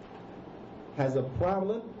has a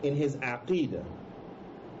problem in his aqidah,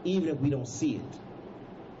 even if we don't see it.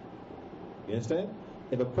 You understand?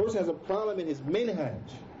 If a person has a problem in his minhaj,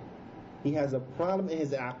 he has a problem in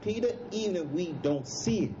his aqidah, even if we don't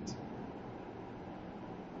see it.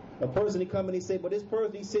 A person, he come and he say, but this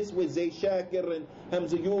person, he sits with Zayd Shakir and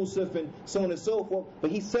Hamza Yusuf and so on and so forth,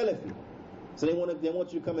 but he's Salafi. So they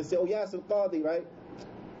want you to come and say, oh yes, al-Qadi, right?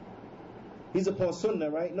 He's upon Sunnah,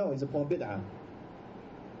 right? No, he's upon Bid'ah.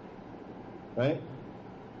 Right?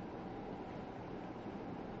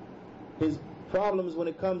 His problems when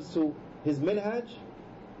it comes to his minhaj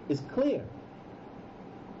is clear.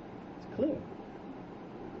 It's clear.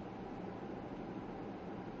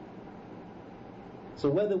 So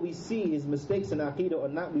whether we see his mistakes in Aqidah or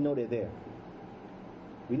not, we know they're there.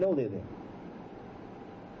 We know they're there.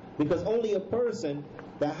 Because only a person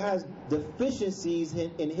that has deficiencies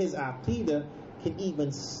in his Aqidah can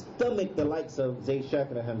even stomach the likes of Zayd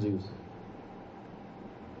Shakir and Hamza Yusuf.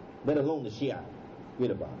 Let alone the Shia.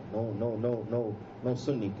 Forget about it. No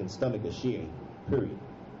Sunni can stomach a Shia, period.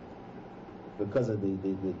 Because of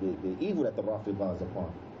the evil that the Rafidah is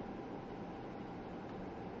upon.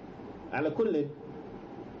 Ala kulli,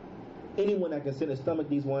 anyone that can sit and stomach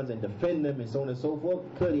these ones and defend them and so on and so forth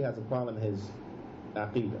clearly has a problem in his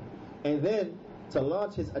aqidah. And then to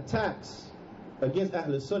launch his attacks against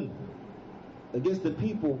Ahl Sunnah, against the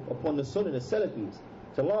people upon the Sunnah, the Salafis,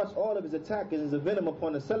 to launch all of his attacks and his venom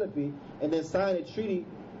upon the Salafi, and then sign a treaty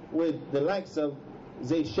with the likes of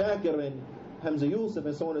Zayd Shakir and Hamza Yusuf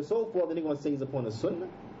and so on and so forth, then they're going to say he's upon the Sunnah?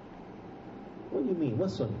 What do you mean?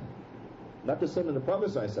 What Sunnah? Not the Sunnah of the Prophet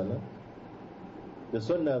ﷺ. The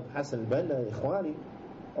Sunnah of Hassan al-Banna, Ikhwani.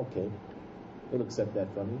 Okay, we'll accept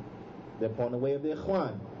that from you. They're upon the way of the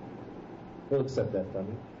Ikhwan. We'll accept that from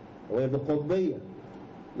you. The way of the Qutbiyyah.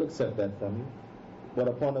 We'll accept that from you. But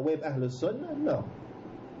upon the way of Ahl Sunnah? No.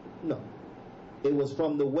 No. It was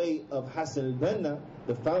from the way of Hassan al-Banna,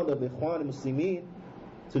 the founder of Ikhwan al-Muslimin,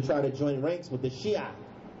 to try to join ranks with the Shia.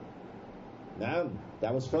 Now,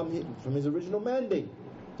 that was from his original mandate,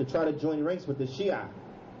 to try to join ranks with the Shia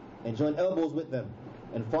and join elbows with them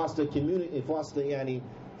and foster community, foster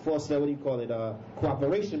what do you call it,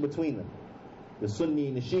 cooperation between them, the Sunni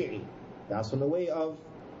and the Shi'i. That's from the way of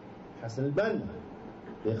Hassan al-Banna,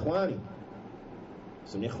 the Ikhwani.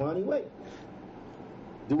 Sunni Ikhwani way.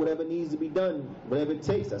 Do whatever needs to be done, whatever it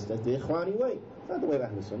takes. That's the Ikhwani way. It's not the way of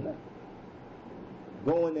Ahl Sunnah.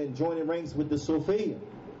 Going and joining ranks with the Sufiya.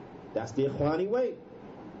 That's the Ikhwani way.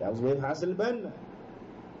 That was the way of Hassan al-Banna.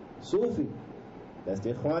 Sufi. That's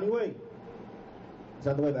the Ikhwani way. It's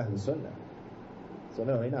not the way of Ahl Sunnah. So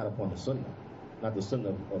no, they're not upon the Sunnah. Not the Sunnah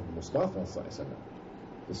of Mustafa sallallahu alaihi wasallam.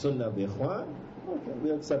 The Sunnah of the Ikhwan, okay,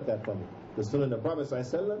 we'll accept that from you. The Sunnah of the Prophet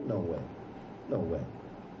sallallahu alaihi wasallam, no way. No way.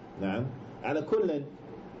 Now, ala kullin,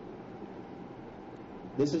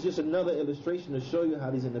 this is just another illustration to show you how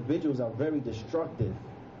these individuals are very destructive.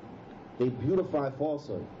 They beautify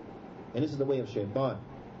falsehood. And this is the way of shaitan.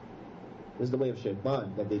 This is the way of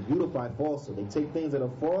shaitan, that they beautify falsehood. They take things that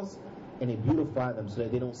are false and they beautify them so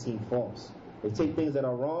that they don't seem false. They take things that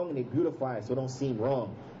are wrong and they beautify it so it don't seem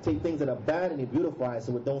wrong. Take things that are bad and they beautify it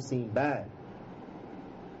so it don't seem bad.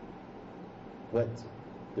 But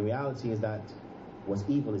the reality is that what's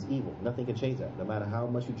evil is evil. Nothing can change that. No matter how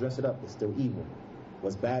much you dress it up, it's still evil.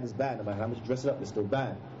 What's bad is bad. No matter how much you dress it up, it's still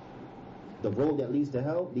bad. The road that leads to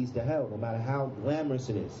hell, no matter how glamorous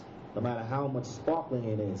it is, no matter how much sparkling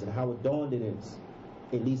it is and how adorned it is,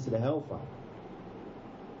 it leads to the hellfire.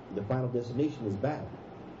 The final destination is bad.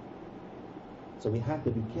 So we have to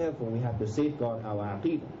be careful and we have to safeguard our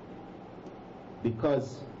aqeedah.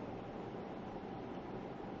 Because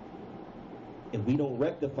if we don't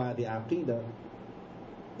rectify the aqeedah,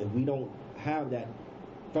 if we don't have that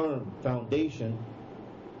firm foundation,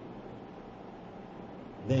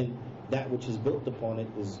 then that which is built upon it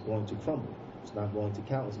is going to crumble. It's not going to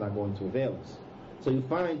count. It's not going to avail us. So you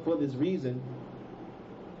find for this reason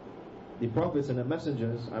the prophets and the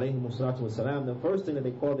messengers, alayhimu salatu wasalam, the first thing that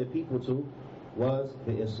they called their people to was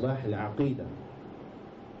the islah al-aqidah.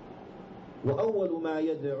 وَأَوَّلُ مَا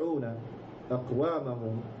يَدْعُونَ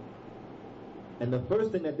أَقْوَامَهُمْ. And the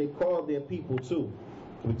first thing that they called their people to,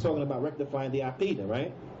 we're talking about rectifying the aqidah,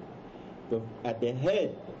 right? At the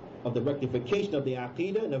head of the rectification of the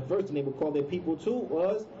aqidah, and the first thing they would call their people to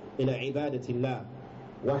was إِلَى عِبَادَةِ اللَّهِ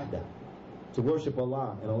وَحْدَهُ, to worship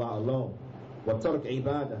Allah and Allah alone. وَتَرْكْ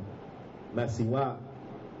عِبَادَةِ مَا سِوَاهُ,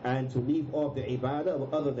 and to leave off the ibadah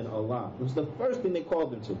of other than Allah. It was the first thing they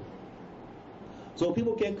called them to. So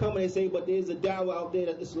people can come and they say, but there's a da'wah out there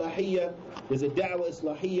that's islahiyya, there's a da'wah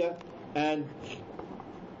islahiyya, and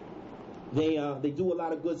they do a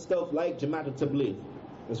lot of good stuff like Jama'at al-Tabligh.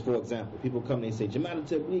 Just for example, people come and they say,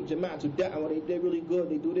 Jama'at al-Tabligh, Jama'at al-Da'wah, they're really good,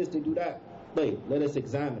 they do this, they do that. Wait, let us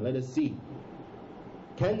examine, let us see.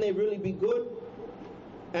 Can they really be good?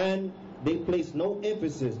 And they place no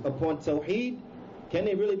emphasis upon Tawheed. Can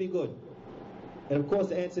they really be good? And of course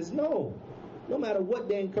the answer is no. No matter what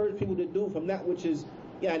they encourage people to do from that which is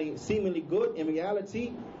seemingly good, in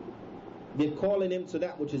reality they're calling them to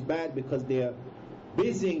that which is bad, because they're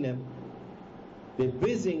busying them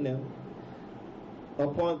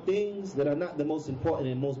upon things that are not the most important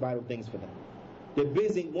and most vital things for them. They're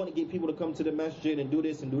busy wanting to get people to come to the masjid and do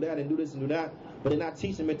this and do that and do this and do that, but they're not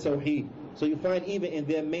teaching them Tawheed. So you find even in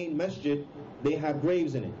their main masjid they have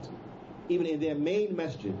graves in it. Even in their main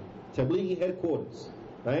masjid, Tablighi headquarters,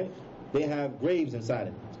 right? They have graves inside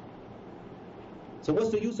of it. So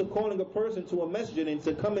what's the use of calling a person to a masjid and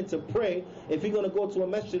to come in to pray if you're going to go to a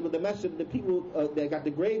masjid with the people that got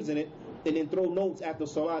the graves in it, and then throw notes after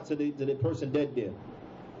salat to the person dead there?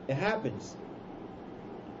 It happens.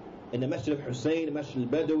 In the Masjid of Hussein, the Masjid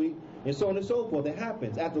al-Badawi, and so on and so forth. It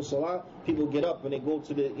happens. After salat, people get up and they go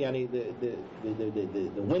to the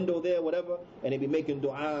window there, whatever, and they be making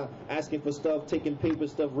dua, asking for stuff, taking paper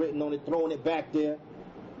stuff written on it, throwing it back there.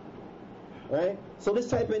 Right? So this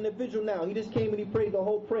type of individual now, he just came and he prayed the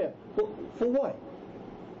whole prayer. For what?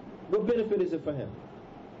 What benefit is it for him?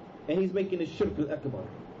 And he's making the shirk al-akbar.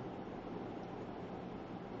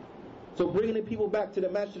 So bringing the people back to the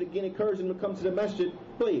masjid again, encouraging them to come to the masjid.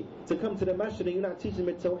 Wait, to come to the masjid and you're not teaching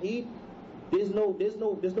them Tawheed, there's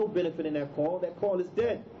no benefit in that call. That call is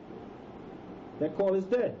dead. That call is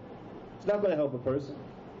dead. It's not going to help a person.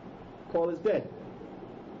 Call is dead.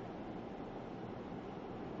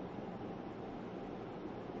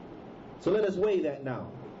 So let us weigh that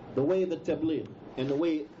now. The way of the Tabligh and the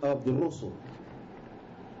way of the Rusul.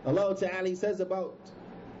 Allah Ta'ala says about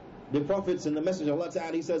the prophets and the messenger, Allah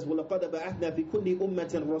Ta'ala says, وَلَقَدْ بَعَثْنَا فِي كُلِّ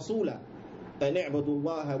أُمَّةٍ رَسُولًا أَنْ اعْبُدُوا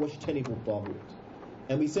اللَّهَ وَاجْتَنِبُوا الطَّاغُوتَ.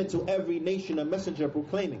 And we sent to every nation a messenger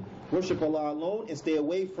proclaiming, worship Allah alone and stay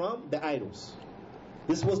away from the idols.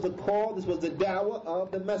 This was the call, this was the da'wah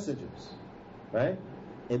of the messengers. Right?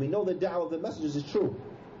 And we know the da'wah of the messengers is true.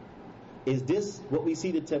 Is this what we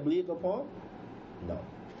see the Tabligh upon? No.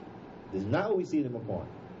 This is not what we see them upon.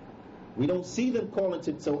 We don't see them calling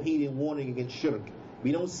to Tawheed and warning against shirk.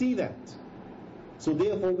 We don't see that. So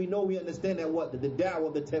therefore we know, we understand that what? The da'wah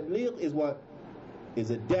of the Tabligh is what?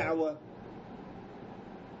 Is a da'wah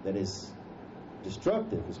that is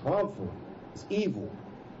destructive, is harmful, is evil.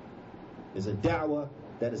 It's a da'wah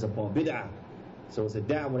that is upon bid'ah. So it's a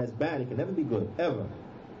da'wah that's bad. It can never be good, ever.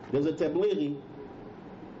 There's a Tablighi.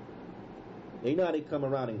 You know how they come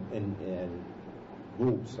around in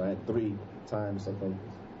groups, right? 3 times, something like this.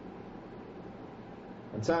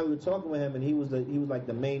 One time we were talking with him, and he was like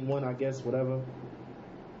the main one, I guess, whatever.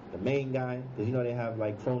 The main guy, because you know they have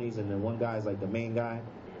like cronies, and then one guy is like the main guy.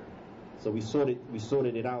 So we sorted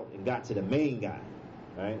it out and got to the main guy,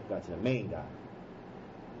 right? Got to the main guy,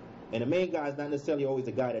 and the main guy is not necessarily always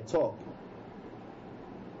the guy that talk,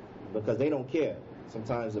 because they don't care.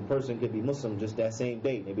 Sometimes a person could be Muslim just that same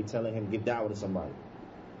day. They be telling him give da'wah to somebody,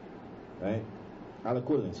 right?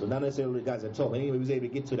 So not necessarily the guys that talk. But anyway, he was able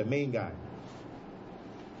to get to the main guy.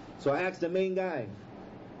 So I asked the main guy,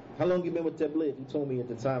 how long you been with Tabligh? He told me at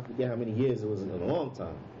the time, I forget how many years. It was a long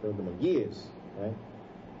time. It was years, right?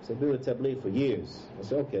 He said, been with Tabligh for years. I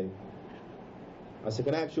said, okay. I said,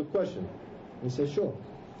 can I ask you a question? He said, sure.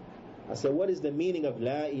 I said, what is the meaning of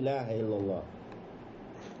La ilaha illallah?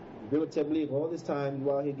 You've been with Tabligh all this time.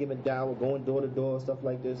 You out here giving da'wah, going door to door, stuff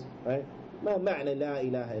like this, right? Ma ma'na La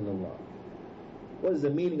ilaha illallah. What is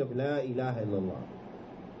the meaning of La ilaha illallah?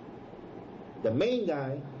 The main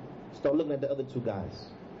guy started looking at the other 2 guys.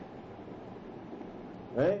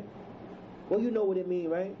 Right? Well, you know what it means,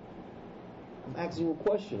 right? I'm asking you a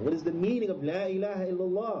question. What is the meaning of La ilaha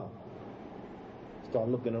illallah? Start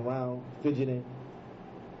looking around, fidgeting,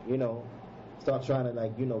 start trying to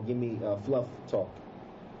give me fluff talk.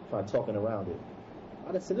 trying talking around it.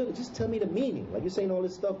 I said, look, just tell me the meaning. Like you're saying all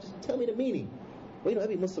this stuff, just tell me the meaning. Well,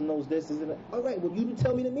 every Muslim knows this, isn't it? All right, well, you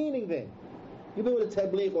tell me the meaning then. You've been with the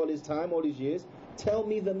tabligh all this time, all these years. Tell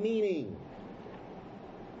me the meaning.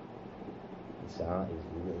 He said,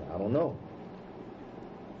 I don't know.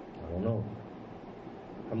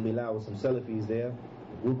 Alhamdulillah, with some Salafis there,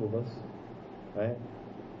 a group of us, right?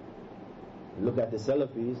 Look at the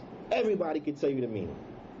Salafis, everybody can tell you the meaning.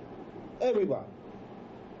 Everybody.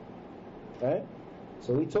 Right?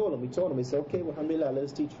 So we told him, he said, okay, well, alhamdulillah, let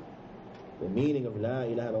us teach you. The meaning of La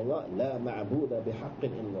ilaha illallah, La ma'buda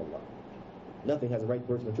bihaqqin illallah. Nothing has a right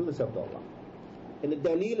person of truth except Allah. And the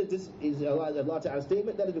dalil is Allah Ta'ala's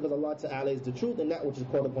statement. That is because Allah Ta'ala is the truth, and that which is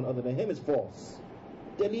called upon other than Him is false.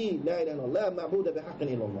 Dalil, La ilaha illallah, La ma'buda bihaqqin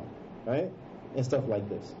illallah. Right? And stuff like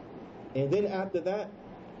this. And then after that,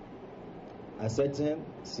 I said to him,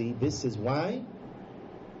 see, this is why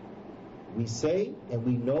we say and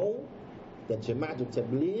we know that Jama'atul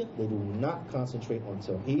Tabligh, they do not concentrate on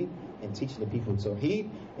Tawheed and teaching the people Tawheed,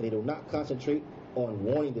 and they do not concentrate on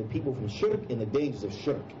warning the people from shirk and the dangers of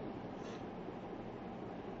shirk.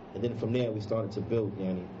 And then from there we started to build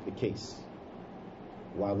the case.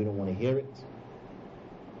 Why we don't want to hear it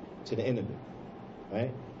to the end of it.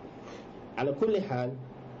 Right? Ala kulli hal,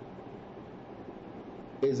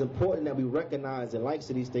 it is important that we recognize the likes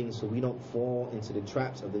of these things so we don't fall into the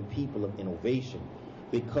traps of the people of innovation,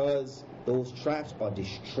 because those traps are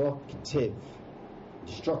destructive,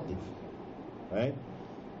 right?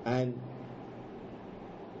 And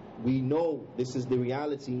we know this is the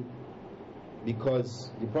reality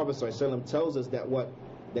because the Prophet ﷺ tells us that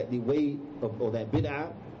the way of, or that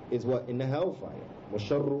bid'ah is what? In the hellfire.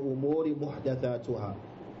 وَشَرُّ أُمُورِ مُحْدَثَاتُهَا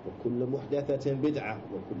وَكُلُّ مُحْدَثَةٍ بِدْعَةٍ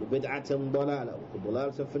وَكُلُّ بِدْعَةٍ ضَلَالَةٍ وَكُلُّ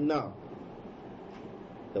ضَلَالَةٍ فِي النَّارِ.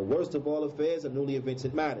 The worst of all affairs are newly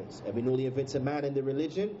invented matters. Every newly invented matter in the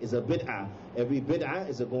religion is a bid'ah. Every bid'ah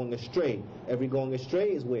is a going astray. Every going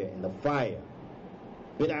astray is where? In the fire.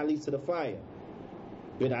 Bid'ah leads to the fire.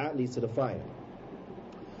 Bid'ah leads to the fire.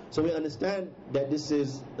 So we understand that this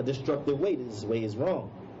is a destructive way. This way is wrong.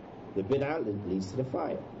 The bid'ah leads to the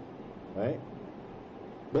fire. Right?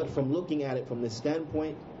 But from looking at it from this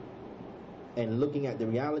standpoint and looking at the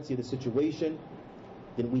reality of the situation,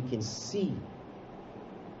 then we can see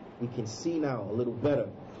now a little better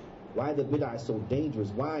why the bid'ah is so dangerous,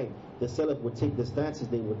 why the Salaf would take the stances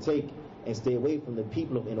they would take and stay away from the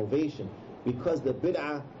people of innovation. Because the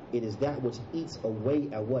bid'ah, it is that which eats away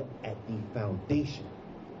at what? At the foundation.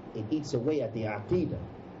 It eats away at the aqeedah.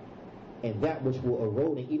 And that which will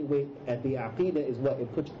erode and eat away at the aqeedah is what?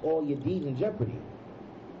 It puts all your deeds in jeopardy.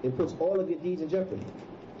 It puts all of your deeds in jeopardy.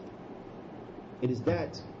 It is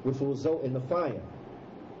that which will result in the fire.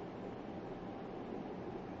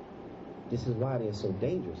 This is why they are so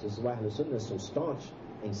dangerous. This is why Ahlul Sunnah is so staunch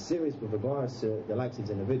and serious with regards to the likes of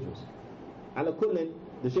these individuals. Ala kullin,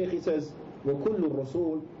 the Shaykh, he says, وَكُلُّ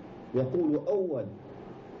الرَّسُولِ يَقُولُ أَوَّلْ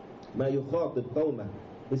مَا يُخَاطِبْ قَوْمَهُ.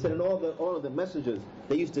 He said, in all of the messages,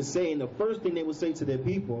 they used to say, and the first thing they would say to their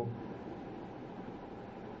people,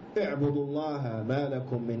 اعبدوا الله ما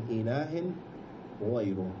لكم من إله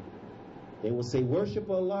غيره. They will say, worship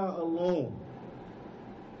Allah alone.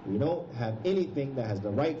 We don't have anything that has the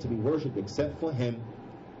right to be worshipped except for Him.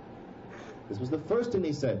 This was the first thing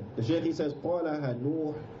they said. The Shaykh, he says, قالها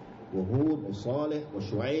نوح وهود وصالح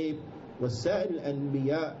وشعيب وسائر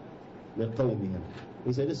الأنبياء لقومهم.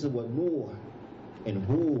 He said, this is what Nuh and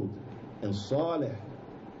Hud and Salih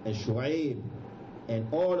and Shu'aib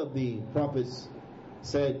and all of the prophets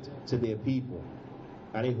said to their people.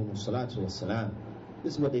 Alayhum salatu wassalam.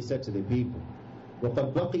 This is what they said to their people.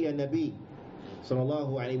 وَقَدْ بَقِيَ النَّبِيُّ صلى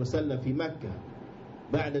الله عليه وسلم في مكة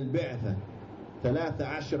بعد البعثة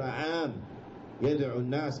 13 عام يدعو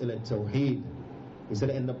الناس إلى التوحيد. He said,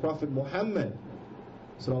 and the Prophet Muhammad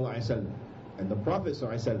صلى الله عليه وسلم, and the Prophet صلى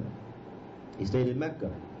الله عليه وسلم, he stayed in Mecca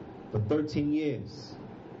for 13 years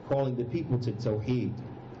calling the people to Tawheed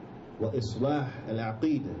وإصلاح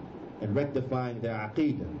العقيدة, and rectifying their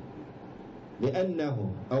عقيدة,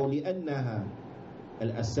 لأنها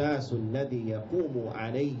الأساس الذي يقوم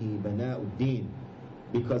عليه بناء الدين,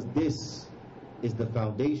 because this is the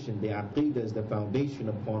foundation, the aqidah is the foundation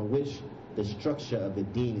upon which the structure of the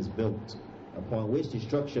deen is built, upon which the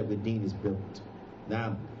structure of the deen is built.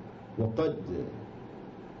 Now, وقد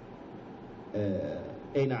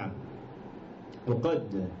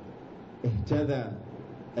اهتدى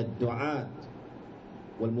الدعاة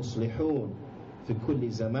والمصلحون في كل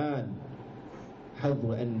زمان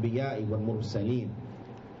حظر الأنبياء والمرسلين.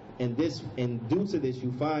 And due to this,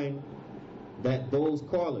 you find that those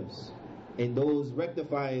callers and those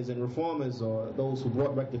rectifiers and reformers, or those who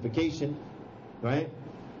brought rectification, right,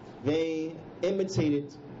 they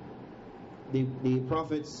imitated the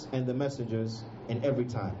prophets and the messengers in every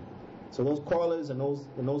time. So those callers and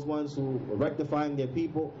those ones who were rectifying their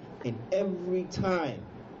people in every time,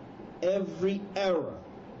 every era,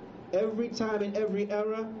 every time in every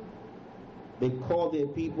era, they called their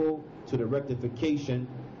people to the rectification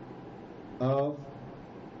of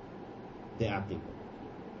their Aqeedah.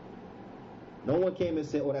 No one came and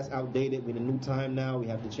said, oh, that's outdated, we're in a new time now, we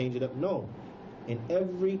have to change it up. No. In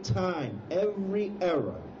every time, every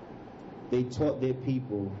era, they taught their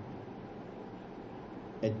people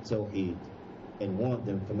at Tawheed and warned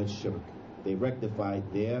them from its shirk. They rectified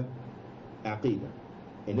their Aqeedah.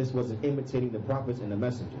 And this wasn't imitating the prophets and the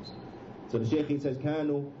messengers. So the Shaykh, he says,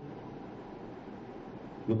 كانوا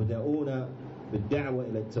يبدأون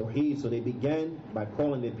بالدعوة إلى التوحيد. So they began by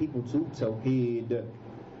calling their people to Tawheed.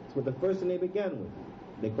 That's what the first thing they began with.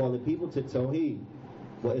 They called the people to Tawheed.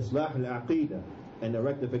 وإصلاح العقيدة, and the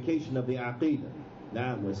rectification of the Aqeedah.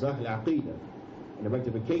 نعم, وإصلاح العقيدة, and the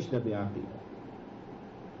rectification of the Aqeedah.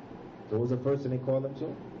 So what was the first thing they called them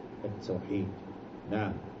to? At-Tawheed.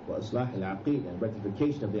 نعم, وإصلاح العقيدة, and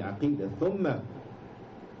rectification of the Aqeedah. ثم,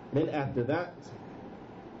 then after that,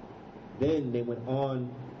 then they went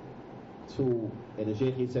on to, and the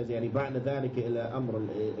Shaykh, he says, يعني بعد ذلك إلى أمر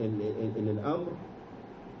إلى الأمر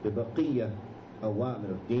ببقية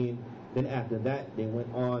أوامر الدين. Then after that, they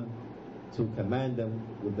went on to command them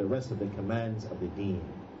with the rest of the commands of the deen.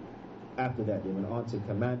 After that, they went on to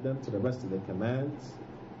command them to the rest of the commands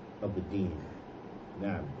of the deen.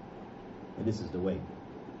 Now, and this is the way.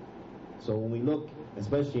 So when we look,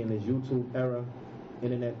 especially in this YouTube era,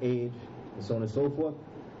 internet age, and so on and so forth,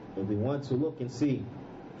 if we want to look and see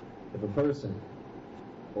if a person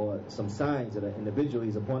or some signs that an individual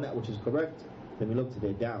is upon that which is correct, then we look to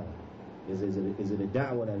their da'wah. Is it a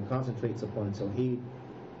da'wah that concentrates upon Tawheed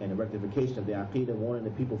and the rectification of the Aqeedah, warning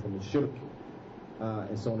the people from the shirk,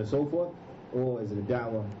 and so on and so forth? Or is it a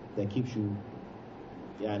da'wah that keeps you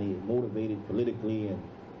motivated politically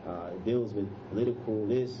and deals with political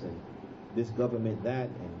this and this government that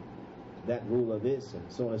and that ruler this and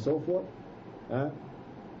so on and so forth?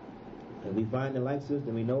 And we find the likes of this,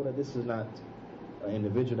 then we know that this is not an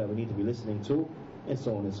individual that we need to be listening to, and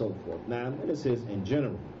so on and so forth. Now, and this is in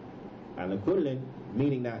general. And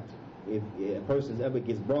meaning that if a person ever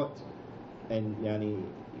gets brought and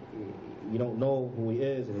you don't know who he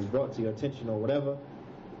is and he's brought to your attention or whatever,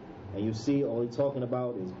 and you see all he's talking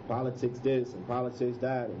about is politics this and politics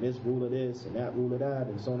that and this rule of this and that rule of that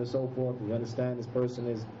and so on and so forth, and you understand this person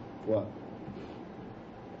is what?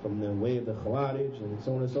 From the way of the Khawarij and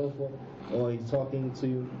so on and so forth, or he's talking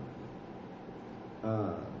to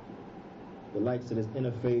the likes of this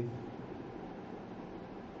interfaith,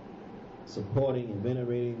 supporting and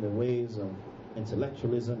venerating the ways of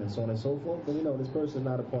intellectualism and so on and so forth, then we know this person is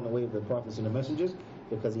not upon the way of the prophets and the messengers,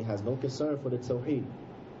 because he has no concern for the Tawheed.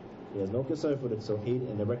 He has no concern for the Tawheed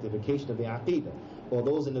and the rectification of the Aqeedah. Or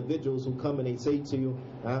those individuals who come and they say to you,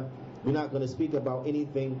 we're not going to speak about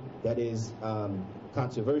anything that is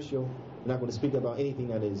controversial. We're not going to speak about anything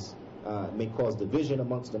that is may cause division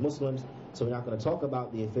amongst the Muslims. So we're not going to talk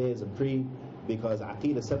about the affairs of creed, because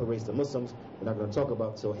Aqeedah separates the Muslims. We're not going to talk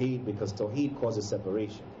about Tawheed, because Tawheed causes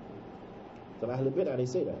separation. So Ahlul Bid'ah, they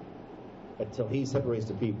say that Tawheed separates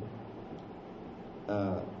the people.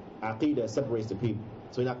 Aqeedah separates the people.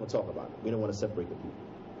 So we're not going to talk about it. We don't want to separate the people.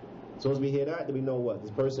 So as we hear that, then we know what?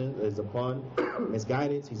 This person is upon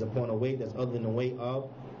misguidance. He's upon a way that's other than the way of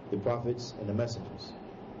the prophets and the messengers.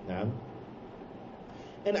 Now,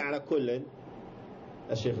 and ala kullin,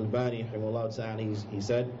 as Shaykh al-Bani, he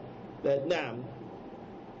said that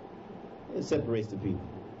it separates the people.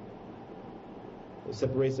 It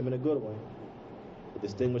separates them in a good way. It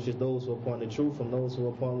distinguishes those who are upon the truth from those who are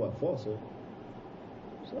upon what? Falsehood.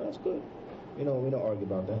 So that's good. We don't argue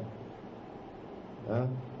about that.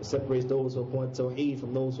 It separates those who are upon Tawheed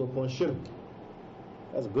from those who are upon shirk.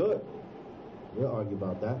 That's good. We don't argue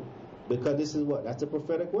about that, because this is what? That's the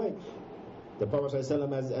prophetic way. The Prophet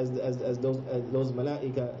ﷺ, as those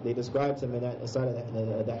malaika, they described him in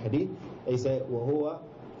that hadith. They said, وَهُوَ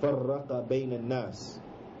فَرَّقَ بَيْنَ النَّاسِ,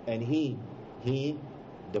 and he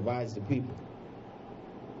divides the people.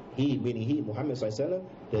 He, meaning he, Muhammad ﷺ,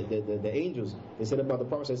 the angels, they said about the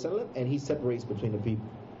Prophet ﷺ, and he separates between the people.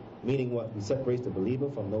 Meaning what? He separates the believer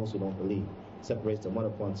from those who don't believe. Separates the one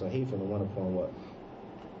upon Tawheed from the one upon what?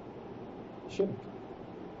 Shirk.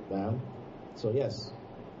 So yes,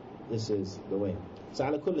 this is the way. So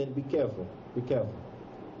ala kullin, be careful. Be careful.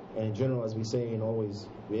 And in general, as we say and always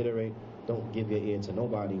reiterate, don't give your ear to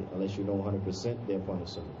nobody unless you know 100% they're upon the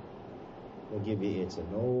Sunnah. Don't give your ear to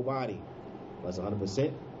nobody unless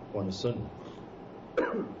 100% upon the Sunnah.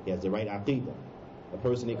 He has the right aqeedah. A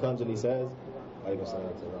person he comes and he says,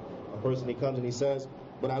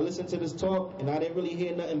 but I listened to this talk and I didn't really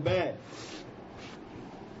hear nothing bad.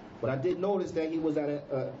 But I did notice that he was at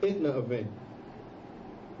a IGNA event.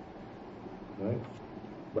 Right?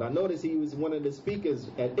 But I noticed he was one of the speakers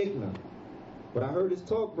at IGNA. But I heard his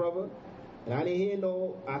talk, brother, and I didn't hear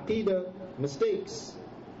no aqeedah mistakes.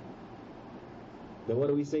 Then what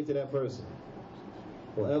do we say to that person?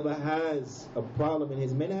 Whoever has a problem in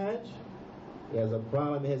his minhaj, he has a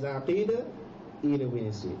problem in his aqeedah, even if we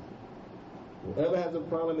didn't see it. Whoever has a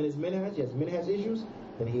problem in his minhaj, he has minhaj issues,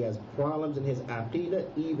 then he has problems in his aqeedah,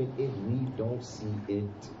 even if we don't see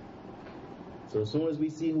it. So as soon as we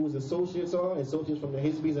see who his associates are, associates from the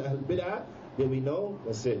Hizbis and Al-Bid'ah, then we know,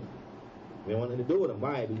 that's it. We don't want nothing to do with him.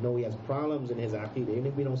 Why? We know he has problems in his aqeedah. Even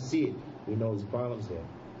if we don't see it, we know his problems there.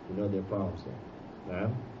 We know there are problems there. Nah?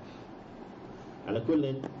 Ala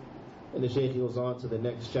kullin, and the Shaykh goes on to the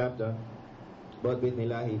next chapter. But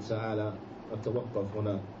bithnillahi ta'ala, atawaqqaf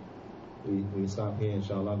huna. We stop here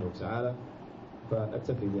inshallah ta'ala.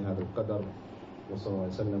 فنكتفي بهذا القدر وصلى الله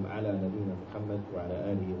وسلم على نبينا محمد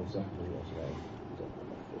وعلى آله وصحبه أجمعين.